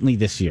efficiently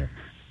this year?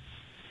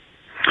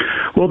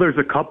 Well, there's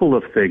a couple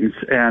of things.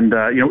 And,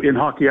 in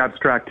Hockey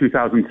Abstract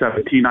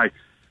 2017,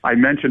 I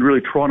mentioned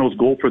really Toronto's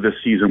goal for this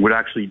season would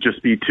actually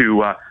just be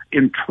to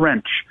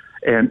entrench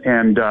and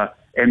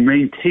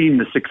maintain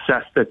the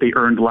success that they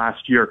earned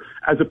last year,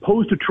 as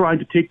opposed to trying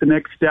to take the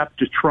next step,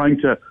 just trying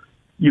to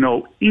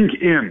ink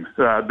in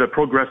the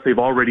progress they've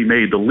already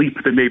made, the leap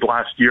they made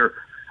last year.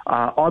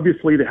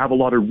 Obviously, they have a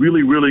lot of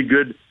really, really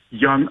good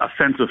young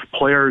offensive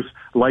players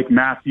like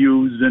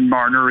Matthews and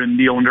Marner and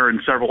Nylander and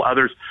several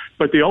others,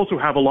 but they also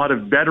have a lot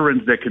of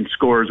veterans that can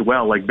score as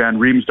well, like Van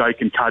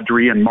Riemsdyk and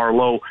Kadri and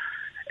Marleau.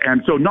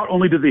 And so not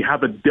only do they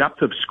have a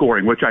depth of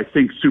scoring, which I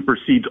think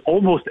supersedes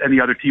almost any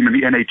other team in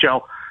the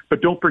NHL,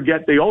 But don't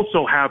forget, they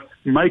also have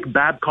Mike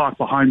Babcock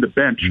behind the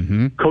bench.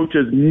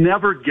 Coaches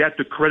never get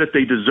the credit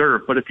they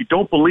deserve. But if you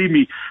don't believe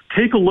me,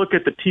 take a look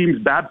at the teams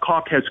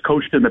Babcock has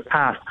coached in the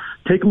past.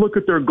 Take a look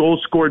at their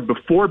goals scored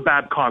before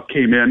Babcock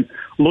came in.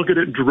 Look at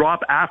it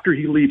drop after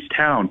he leaves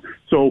town.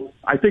 So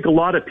I think a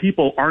lot of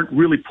people aren't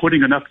really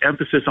putting enough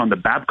emphasis on the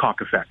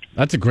Babcock effect.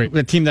 That's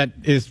a team that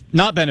is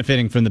not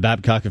benefiting from the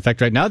Babcock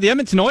effect right now. The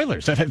Edmonton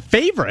Oilers,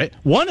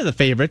 one of the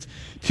favorites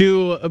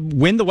to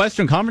win the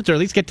Western Conference or at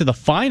least get to the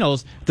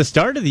finals at the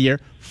start of the year.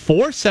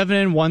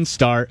 4-7-1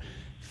 start.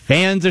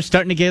 Fans are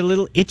starting to get a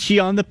little itchy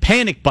on the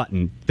panic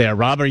button there.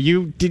 Rob,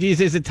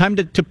 is it time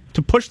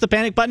to push the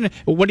panic button?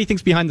 What do you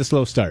think's behind the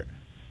slow start?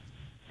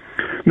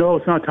 No,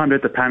 it's not time to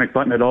hit the panic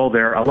button at all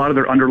there. A lot of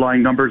their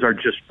underlying numbers are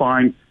just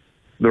fine.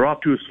 They're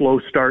off to a slow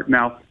start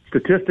now.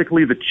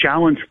 Statistically, the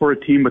challenge for a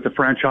team with a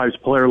franchise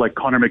player like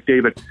Connor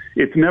McDavid,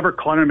 it's never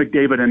Connor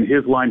McDavid and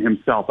his line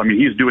himself. I mean,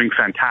 he's doing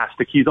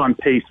fantastic. He's on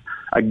pace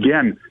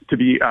again to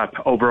be up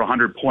over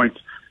 100 points.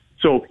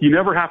 So you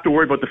never have to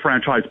worry about the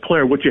franchise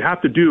player. What you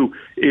have to do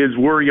is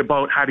worry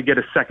about how to get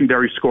a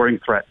secondary scoring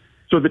threat.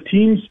 So the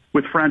teams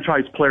with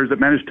franchise players that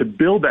manage to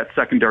build that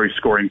secondary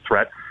scoring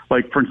threat,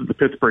 like, for instance, the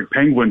Pittsburgh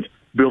Penguins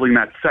building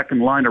that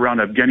second line around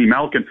Evgeny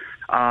Malkin,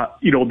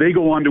 they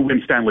go on to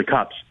win Stanley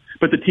Cups.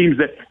 But the teams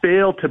that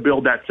fail to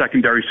build that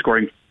secondary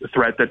scoring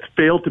threat, that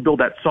fail to build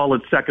that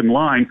solid second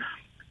line,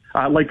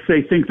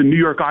 think the New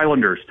York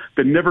Islanders,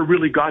 that never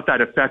really got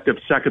that effective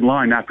second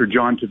line after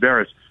John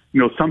Tavares.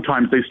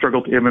 Sometimes they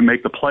struggle to even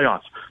make the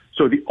playoffs.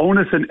 So the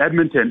onus in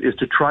Edmonton is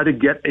to try to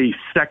get a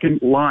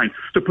second line,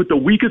 to put the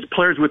weakest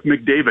players with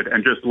McDavid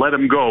and just let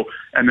them go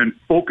and then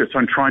focus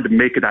on trying to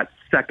make it that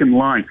second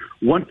line.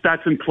 Once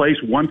that's in place,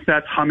 once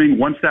that's humming,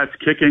 once that's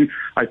kicking,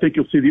 I think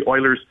you'll see the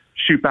Oilers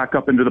shoot back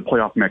up into the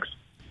playoff mix.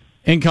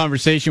 In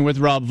conversation with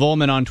Rob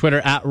Volman on Twitter,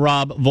 at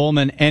Rob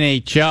Volman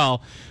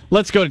NHL.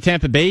 Let's go to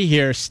Tampa Bay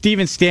here.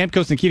 Steven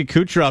Stamkos and Nikita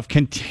Kucherov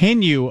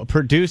continue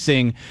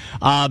producing.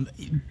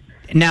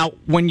 Now,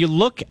 when you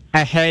look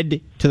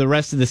ahead to the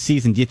rest of the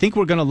season, do you think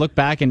we're going to look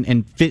back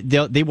and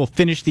they will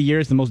finish the year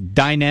as the most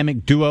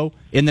dynamic duo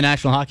in the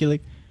National Hockey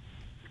League?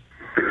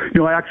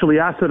 I actually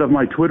asked it of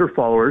my Twitter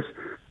followers.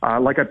 I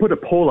put a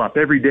poll up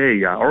every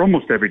day, or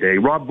almost every day.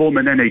 Rob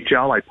Volman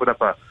NHL, I put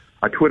up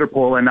a Twitter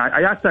poll, and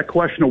I asked that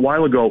question a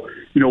while ago,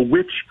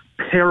 which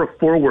pair of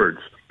forwards,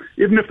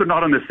 even if they're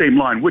not on the same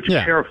line, which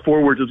pair of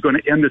forwards is going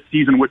to end the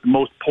season with the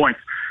most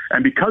points?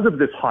 And because of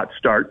this hot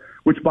start,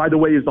 which, by the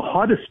way, is the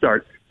hottest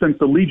start since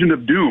the Legion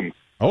of Doom,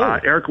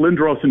 Eric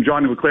Lindros and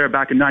Johnny LeClaire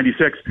back in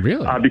 96.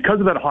 Really? Because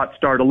of that hot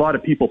start, a lot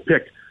of people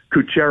picked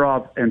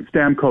Kucherov and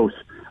Stamkos,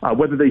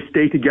 whether they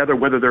stay together,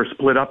 whether they're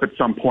split up at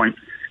some point.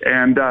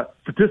 And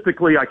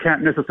statistically, I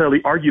can't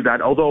necessarily argue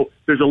that, although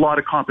there's a lot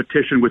of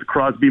competition with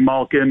Crosby,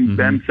 Malkin,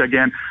 Ben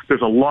Seguin.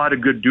 There's a lot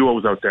of good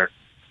duos out there.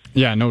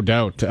 Yeah, no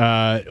doubt.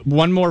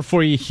 One more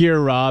for you here,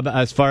 Rob,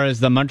 as far as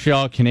the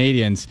Montreal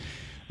Canadiens.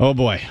 Oh,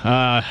 boy.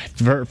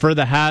 For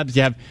the Habs,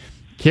 you have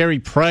Carey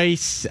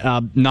Price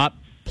not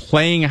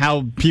playing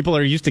how people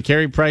are used to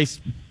Carey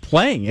Price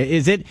playing.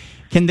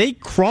 Can they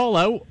crawl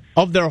out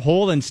of their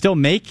hole and still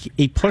make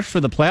a push for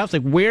the playoffs?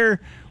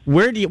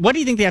 What do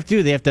you think they have to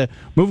do? They have to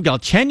move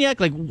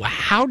Galchenyuk?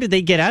 How did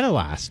they get out of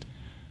last?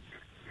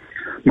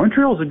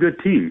 Montreal's a good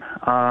team.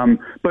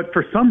 But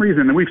for some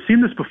reason, and we've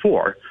seen this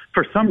before,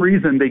 for some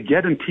reason they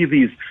get into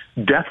these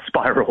death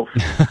spirals.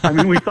 I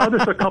mean, we saw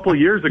this a couple of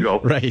years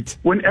ago. Right.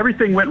 When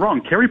everything went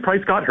wrong. Carey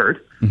Price got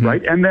hurt,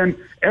 right? And then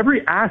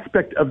every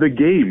aspect of the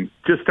game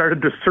just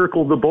started to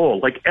circle the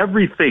bowl.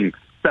 Everything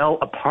fell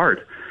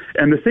apart.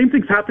 And the same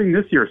thing's happening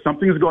this year.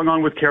 Something is going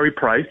on with Carey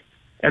Price.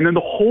 And then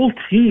the whole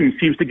team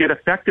seems to get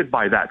affected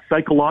by that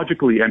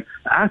psychologically, and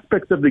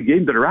aspects of the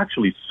game that are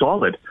actually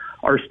solid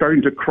are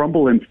starting to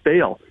crumble and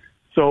fail.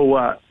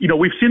 So,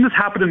 we've seen this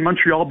happen in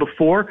Montreal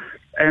before,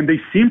 and they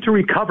seem to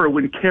recover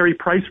when Carey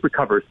Price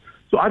recovers.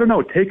 So I don't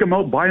know, take him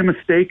out, buy him a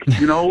steak,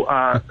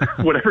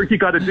 whatever you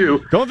got to do.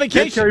 Go on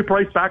vacation. Get Carey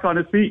Price back on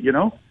his feet,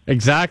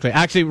 Exactly.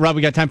 Actually, Rob,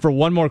 we got time for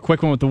one more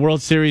quick one with the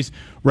World Series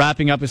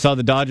wrapping up. We saw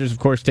the Dodgers, of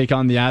course, take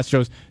on the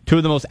Astros, two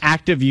of the most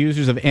active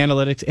users of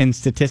analytics and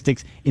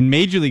statistics in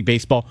Major League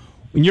Baseball.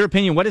 In your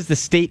opinion, what is the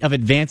state of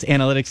advanced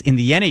analytics in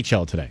the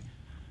NHL today?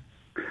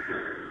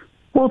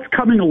 Well, it's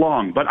coming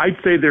along, but I'd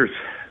say there's,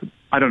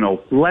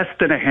 less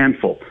than a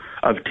handful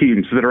of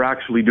teams that are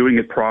actually doing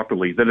it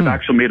properly, that have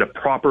actually made a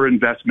proper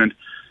investment,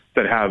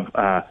 that have,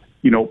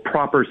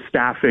 proper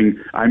staffing.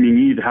 I mean,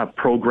 you need to have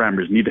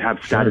programmers, you need to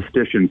have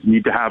statisticians, you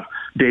need to have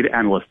data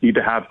analysts, you need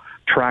to have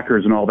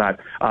trackers and all that.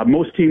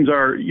 Most teams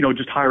are,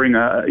 just hiring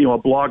a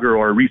blogger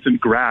or a recent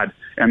grad,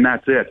 and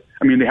that's it.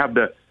 I mean, they have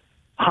the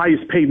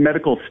highest paid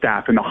medical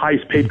staff and the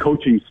highest paid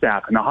coaching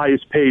staff and the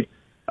highest paid,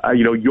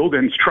 yoga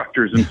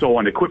instructors and so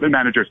on, equipment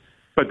managers,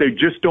 but they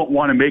just don't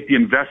want to make the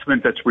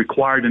investment that's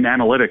required in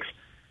analytics.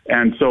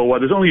 And so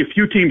there's only a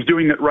few teams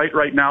doing it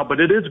right now, but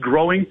it is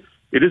growing,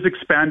 it is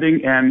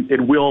expanding, and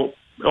it will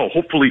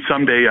hopefully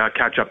someday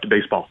catch up to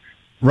baseball.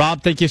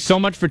 Rob, thank you so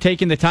much for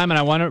taking the time, and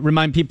I want to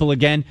remind people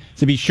again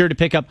to be sure to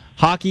pick up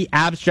Hockey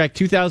Abstract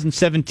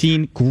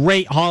 2017.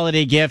 Great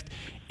holiday gift.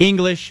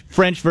 English,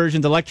 French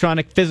versions,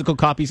 electronic, physical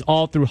copies,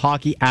 all through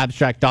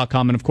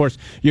hockeyabstract.com. And, of course,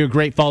 you're a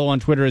great follow on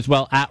Twitter as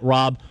well, at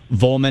Rob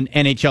Volman,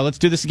 NHL. Let's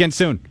do this again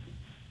soon.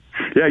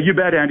 Yeah, you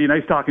bet, Andy.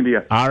 Nice talking to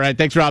you. All right,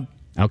 thanks, Rob.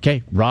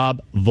 Okay,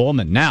 Rob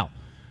Volman. Now,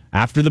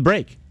 after the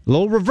break, a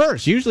little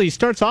reverse. Usually he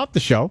starts off the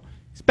show.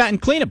 He's batting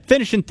cleanup,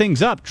 finishing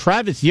things up.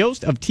 Travis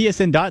Yost of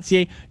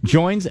TSN.ca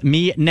joins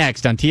me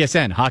next on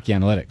TSN Hockey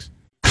Analytics.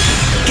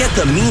 Get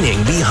the meaning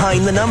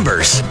behind the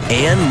numbers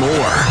and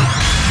more.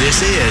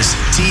 This is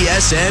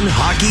TSN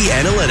Hockey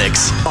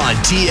Analytics on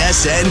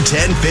TSN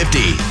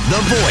 1050,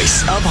 the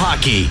voice of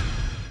hockey.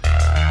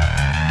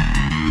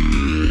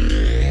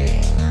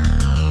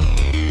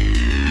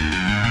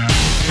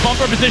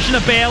 Bumper position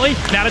of Bailey.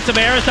 Now to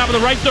Tavares, top of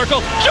the right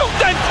circle.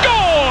 Shoots and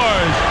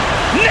scores!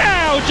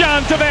 Now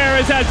John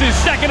Tavares has his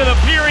second of the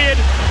period.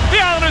 The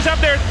Islanders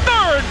have their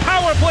third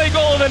power play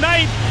goal of the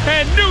night,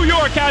 and New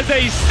York has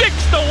a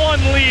 6-1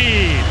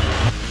 lead.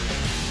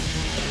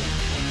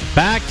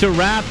 Back to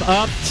wrap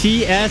up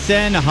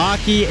TSN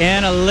Hockey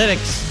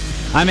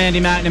Analytics. I'm Andy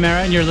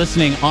McNamara, and you're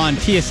listening on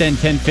TSN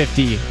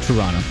 1050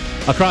 Toronto,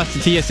 across the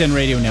TSN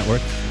radio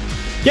network.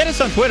 Get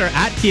us on Twitter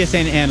at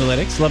TSN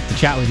Analytics. Love to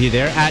chat with you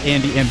there at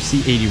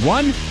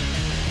AndyMC81.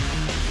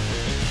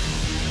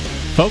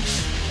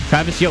 Folks,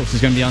 Travis Yost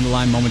is going to be on the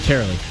line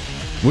momentarily.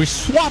 We're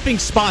swapping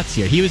spots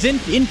here. He was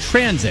in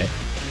transit.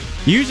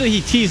 Usually he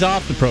tees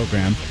off the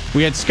program.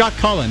 We had Scott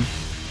Cullen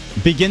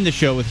begin the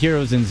show with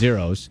Heroes and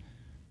Zeros,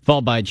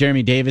 followed by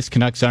Jeremy Davis,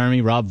 Canucks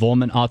Army, Rob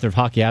Volman, author of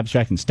Hockey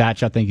Abstract and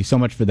StatShot. Thank you so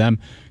much for them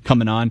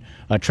coming on.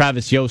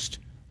 Travis Yost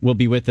will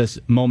be with us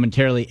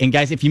momentarily. And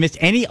guys, if you missed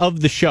any of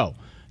the show,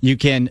 you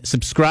can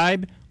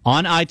subscribe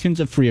on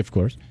iTunes, free of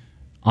course,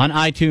 on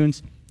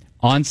iTunes,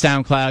 on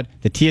SoundCloud,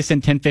 the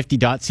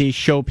TSN1050.ca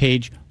show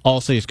page.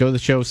 Also, just go to the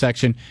show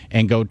section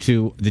and go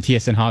to the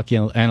TSN Hockey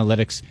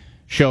Analytics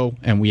show,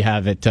 and we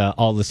have it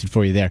all listed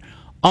for you there.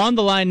 On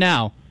the line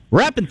now,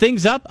 wrapping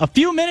things up, a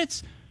few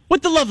minutes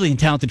with the lovely and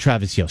talented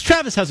Travis Yost.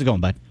 Travis, how's it going,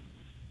 bud?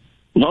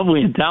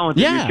 Lovely and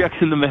talented. Yeah. Your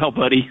check's in the mail,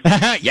 buddy.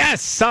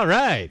 Yes, all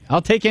right.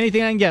 I'll take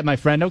anything I can get, my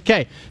friend.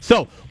 Okay,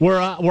 so we're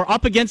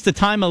up against the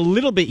time a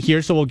little bit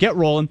here, so we'll get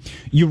rolling.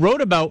 You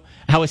wrote about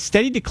how a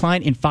steady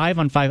decline in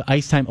 5-on-5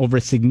 ice time over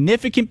a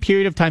significant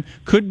period of time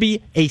could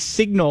be a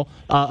signal,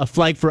 a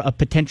flag for a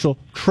potential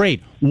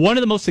trade. One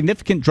of the most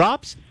significant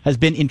drops has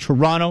been in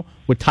Toronto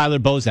with Tyler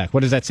Bozak.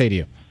 What does that say to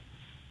you?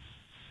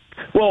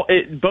 Well,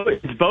 it's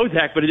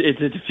Bozak, but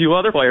it's a few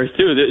other players,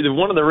 too.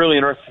 One of the really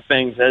interesting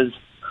things is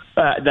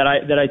that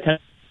I tend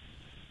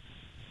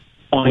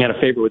falling out of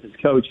favor with his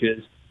coach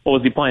is, well,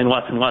 is he playing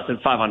less and less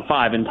at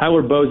 5-on-5? And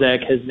Tyler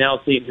Bozak has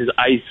now seen his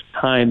ice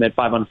time at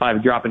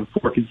 5-on-5 drop in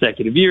 4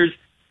 consecutive years.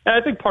 And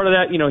I think part of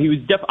that, he was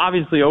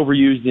obviously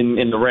overused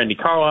in the Randy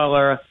Carlyle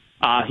era.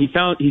 He's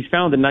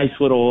found a nice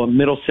little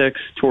middle six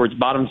towards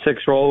bottom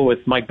six role with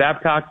Mike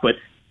Babcock, but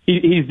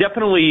he's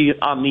definitely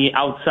on the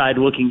outside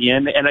looking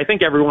in. And I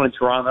think everyone in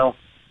Toronto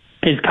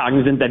is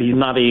cognizant that he's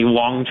not a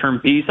long-term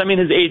piece. I mean,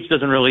 his age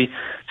doesn't really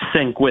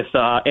sync with,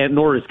 and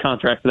nor his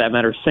contract for that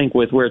matter, sync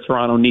with where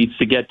Toronto needs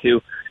to get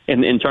to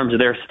in terms of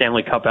their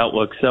Stanley Cup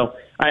outlook. So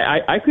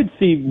I could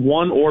see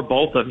one or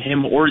both of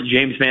him or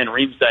James Van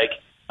Riemsdyk,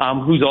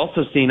 who's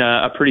also seen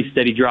a pretty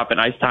steady drop in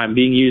ice time,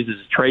 being used as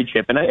a trade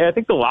chip. And I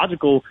think the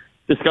logical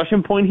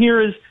discussion point here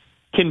is,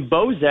 can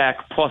Bozak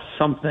plus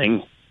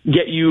something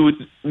get you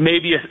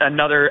maybe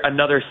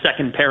another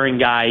second pairing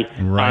guy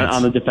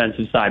on the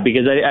defensive side?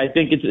 Because I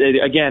think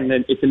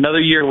it's another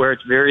year where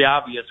it's very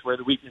obvious where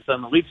the weakness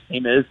on the Leafs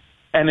team is,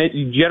 and it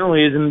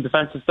generally is in the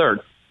defensive third.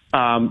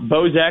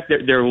 Bozak,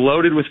 they're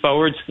loaded with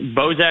forwards.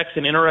 Bozak's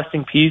an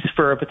interesting piece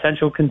for a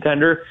potential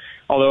contender,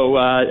 although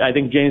I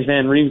think James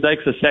Van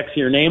Riemsdyk's a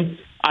sexier name.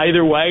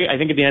 Either way, I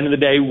think at the end of the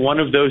day, one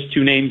of those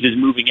two names is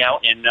moving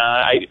out, and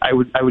I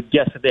would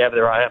guess that they have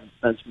their eye on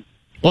defenseman.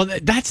 Well,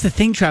 that's the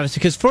thing, Travis,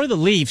 because for the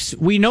Leafs,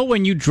 we know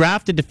when you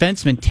draft a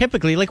defenseman,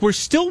 typically, we're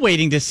still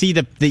waiting to see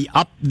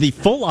the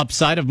full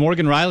upside of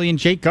Morgan Rielly and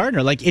Jake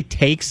Gardiner. It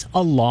takes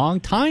a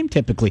long time,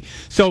 typically.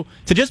 So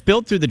to just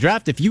build through the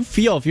draft, if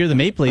you're the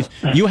Maple Leafs,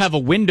 you have a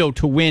window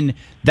to win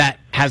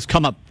that has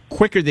come up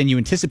quicker than you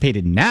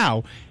anticipated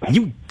now,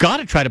 you got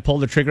to try to pull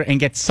the trigger and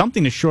get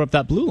something to shore up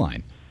that blue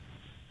line.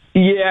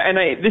 Yeah,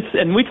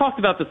 and we talked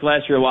about this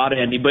last year a lot,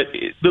 Andy, but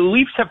the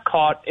Leafs have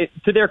caught,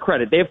 to their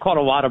credit, they have caught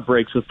a lot of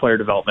breaks with player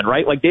development,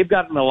 right? They've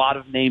gotten a lot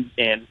of names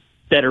in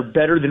that are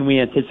better than we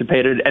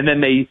anticipated, and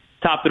then they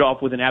topped it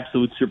off with an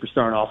absolute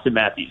superstar in Austin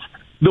Matthews.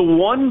 The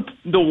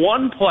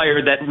one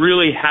player that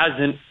really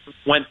hasn't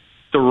went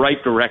the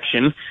right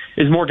direction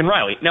is Morgan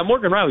Rielly. Now,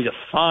 Morgan Rielly's a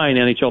fine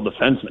NHL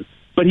defenseman,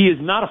 but he is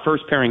not a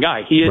first-pairing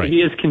guy. He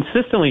has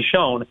consistently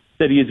shown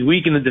that he is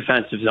weak in the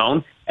defensive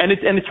zone, and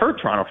it's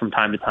hurt Toronto from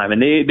time to time.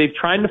 And they've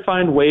tried to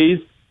find ways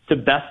to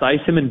best ice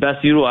him and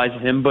best utilize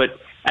him, but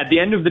at the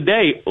end of the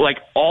day,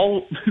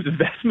 the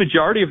vast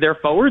majority of their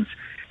forwards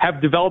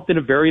have developed in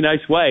a very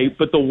nice way,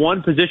 but the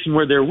one position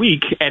where they're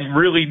weak and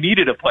really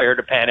needed a player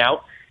to pan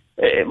out,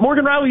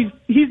 Morgan Riley,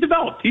 he's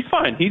developed. He's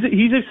fine. He's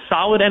a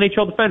solid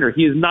NHL defender.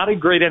 He is not a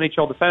great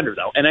NHL defender,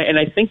 though. And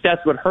I think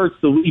that's what hurts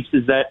the Leafs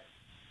is that,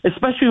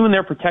 especially when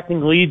they're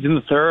protecting leads in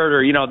the third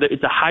or,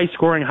 it's a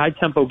high-scoring,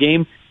 high-tempo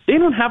game, they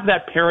don't have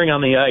that pairing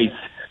on the ice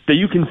that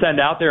you can send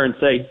out there and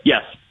say,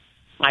 yes,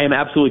 I am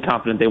absolutely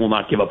confident they will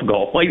not give up a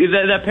goal. Like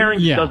that pairing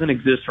doesn't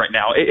exist right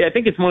now. I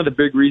think it's one of the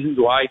big reasons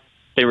why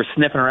they were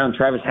sniffing around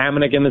Travis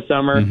Hamonic in the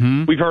summer.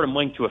 Mm-hmm. We've heard him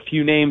linked to a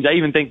few names. I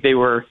even think they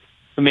were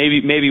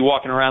maybe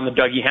walking around the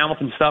Dougie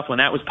Hamilton stuff when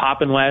that was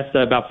popping last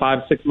about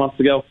 5-6 months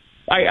ago.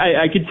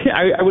 I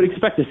would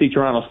expect to see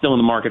Toronto still in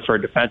the market for a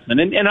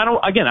defenseman, and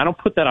I don't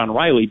put that on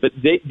Riley, but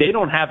they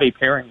don't have a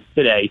pairing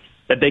today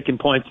that they can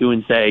point to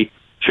and say,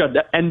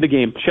 end the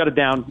game, shut it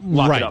down,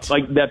 lock it up.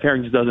 Like that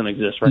pairing just doesn't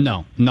exist right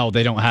now. No,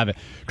 they don't have it.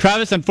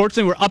 Travis,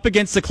 unfortunately, we're up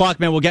against the clock,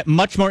 man. We'll get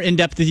much more in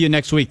depth with you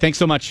next week. Thanks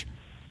so much.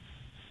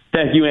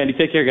 Thank you, Andy.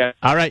 Take care, guys.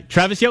 All right,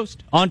 Travis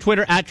Yost on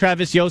Twitter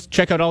 @Travis Yost.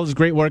 Check out all his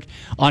great work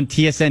on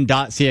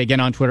TSN.ca. Again,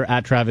 on Twitter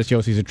 @Travis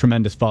Yost. He's a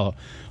tremendous follow.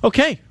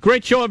 Okay,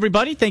 great show,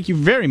 everybody. Thank you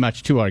very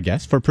much to our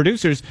guests. For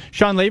producers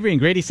Sean Lavery and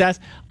Grady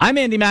Sass, I'm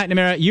Andy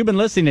McNamara. You've been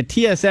listening to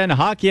TSN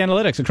Hockey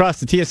Analytics across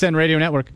the TSN Radio Network.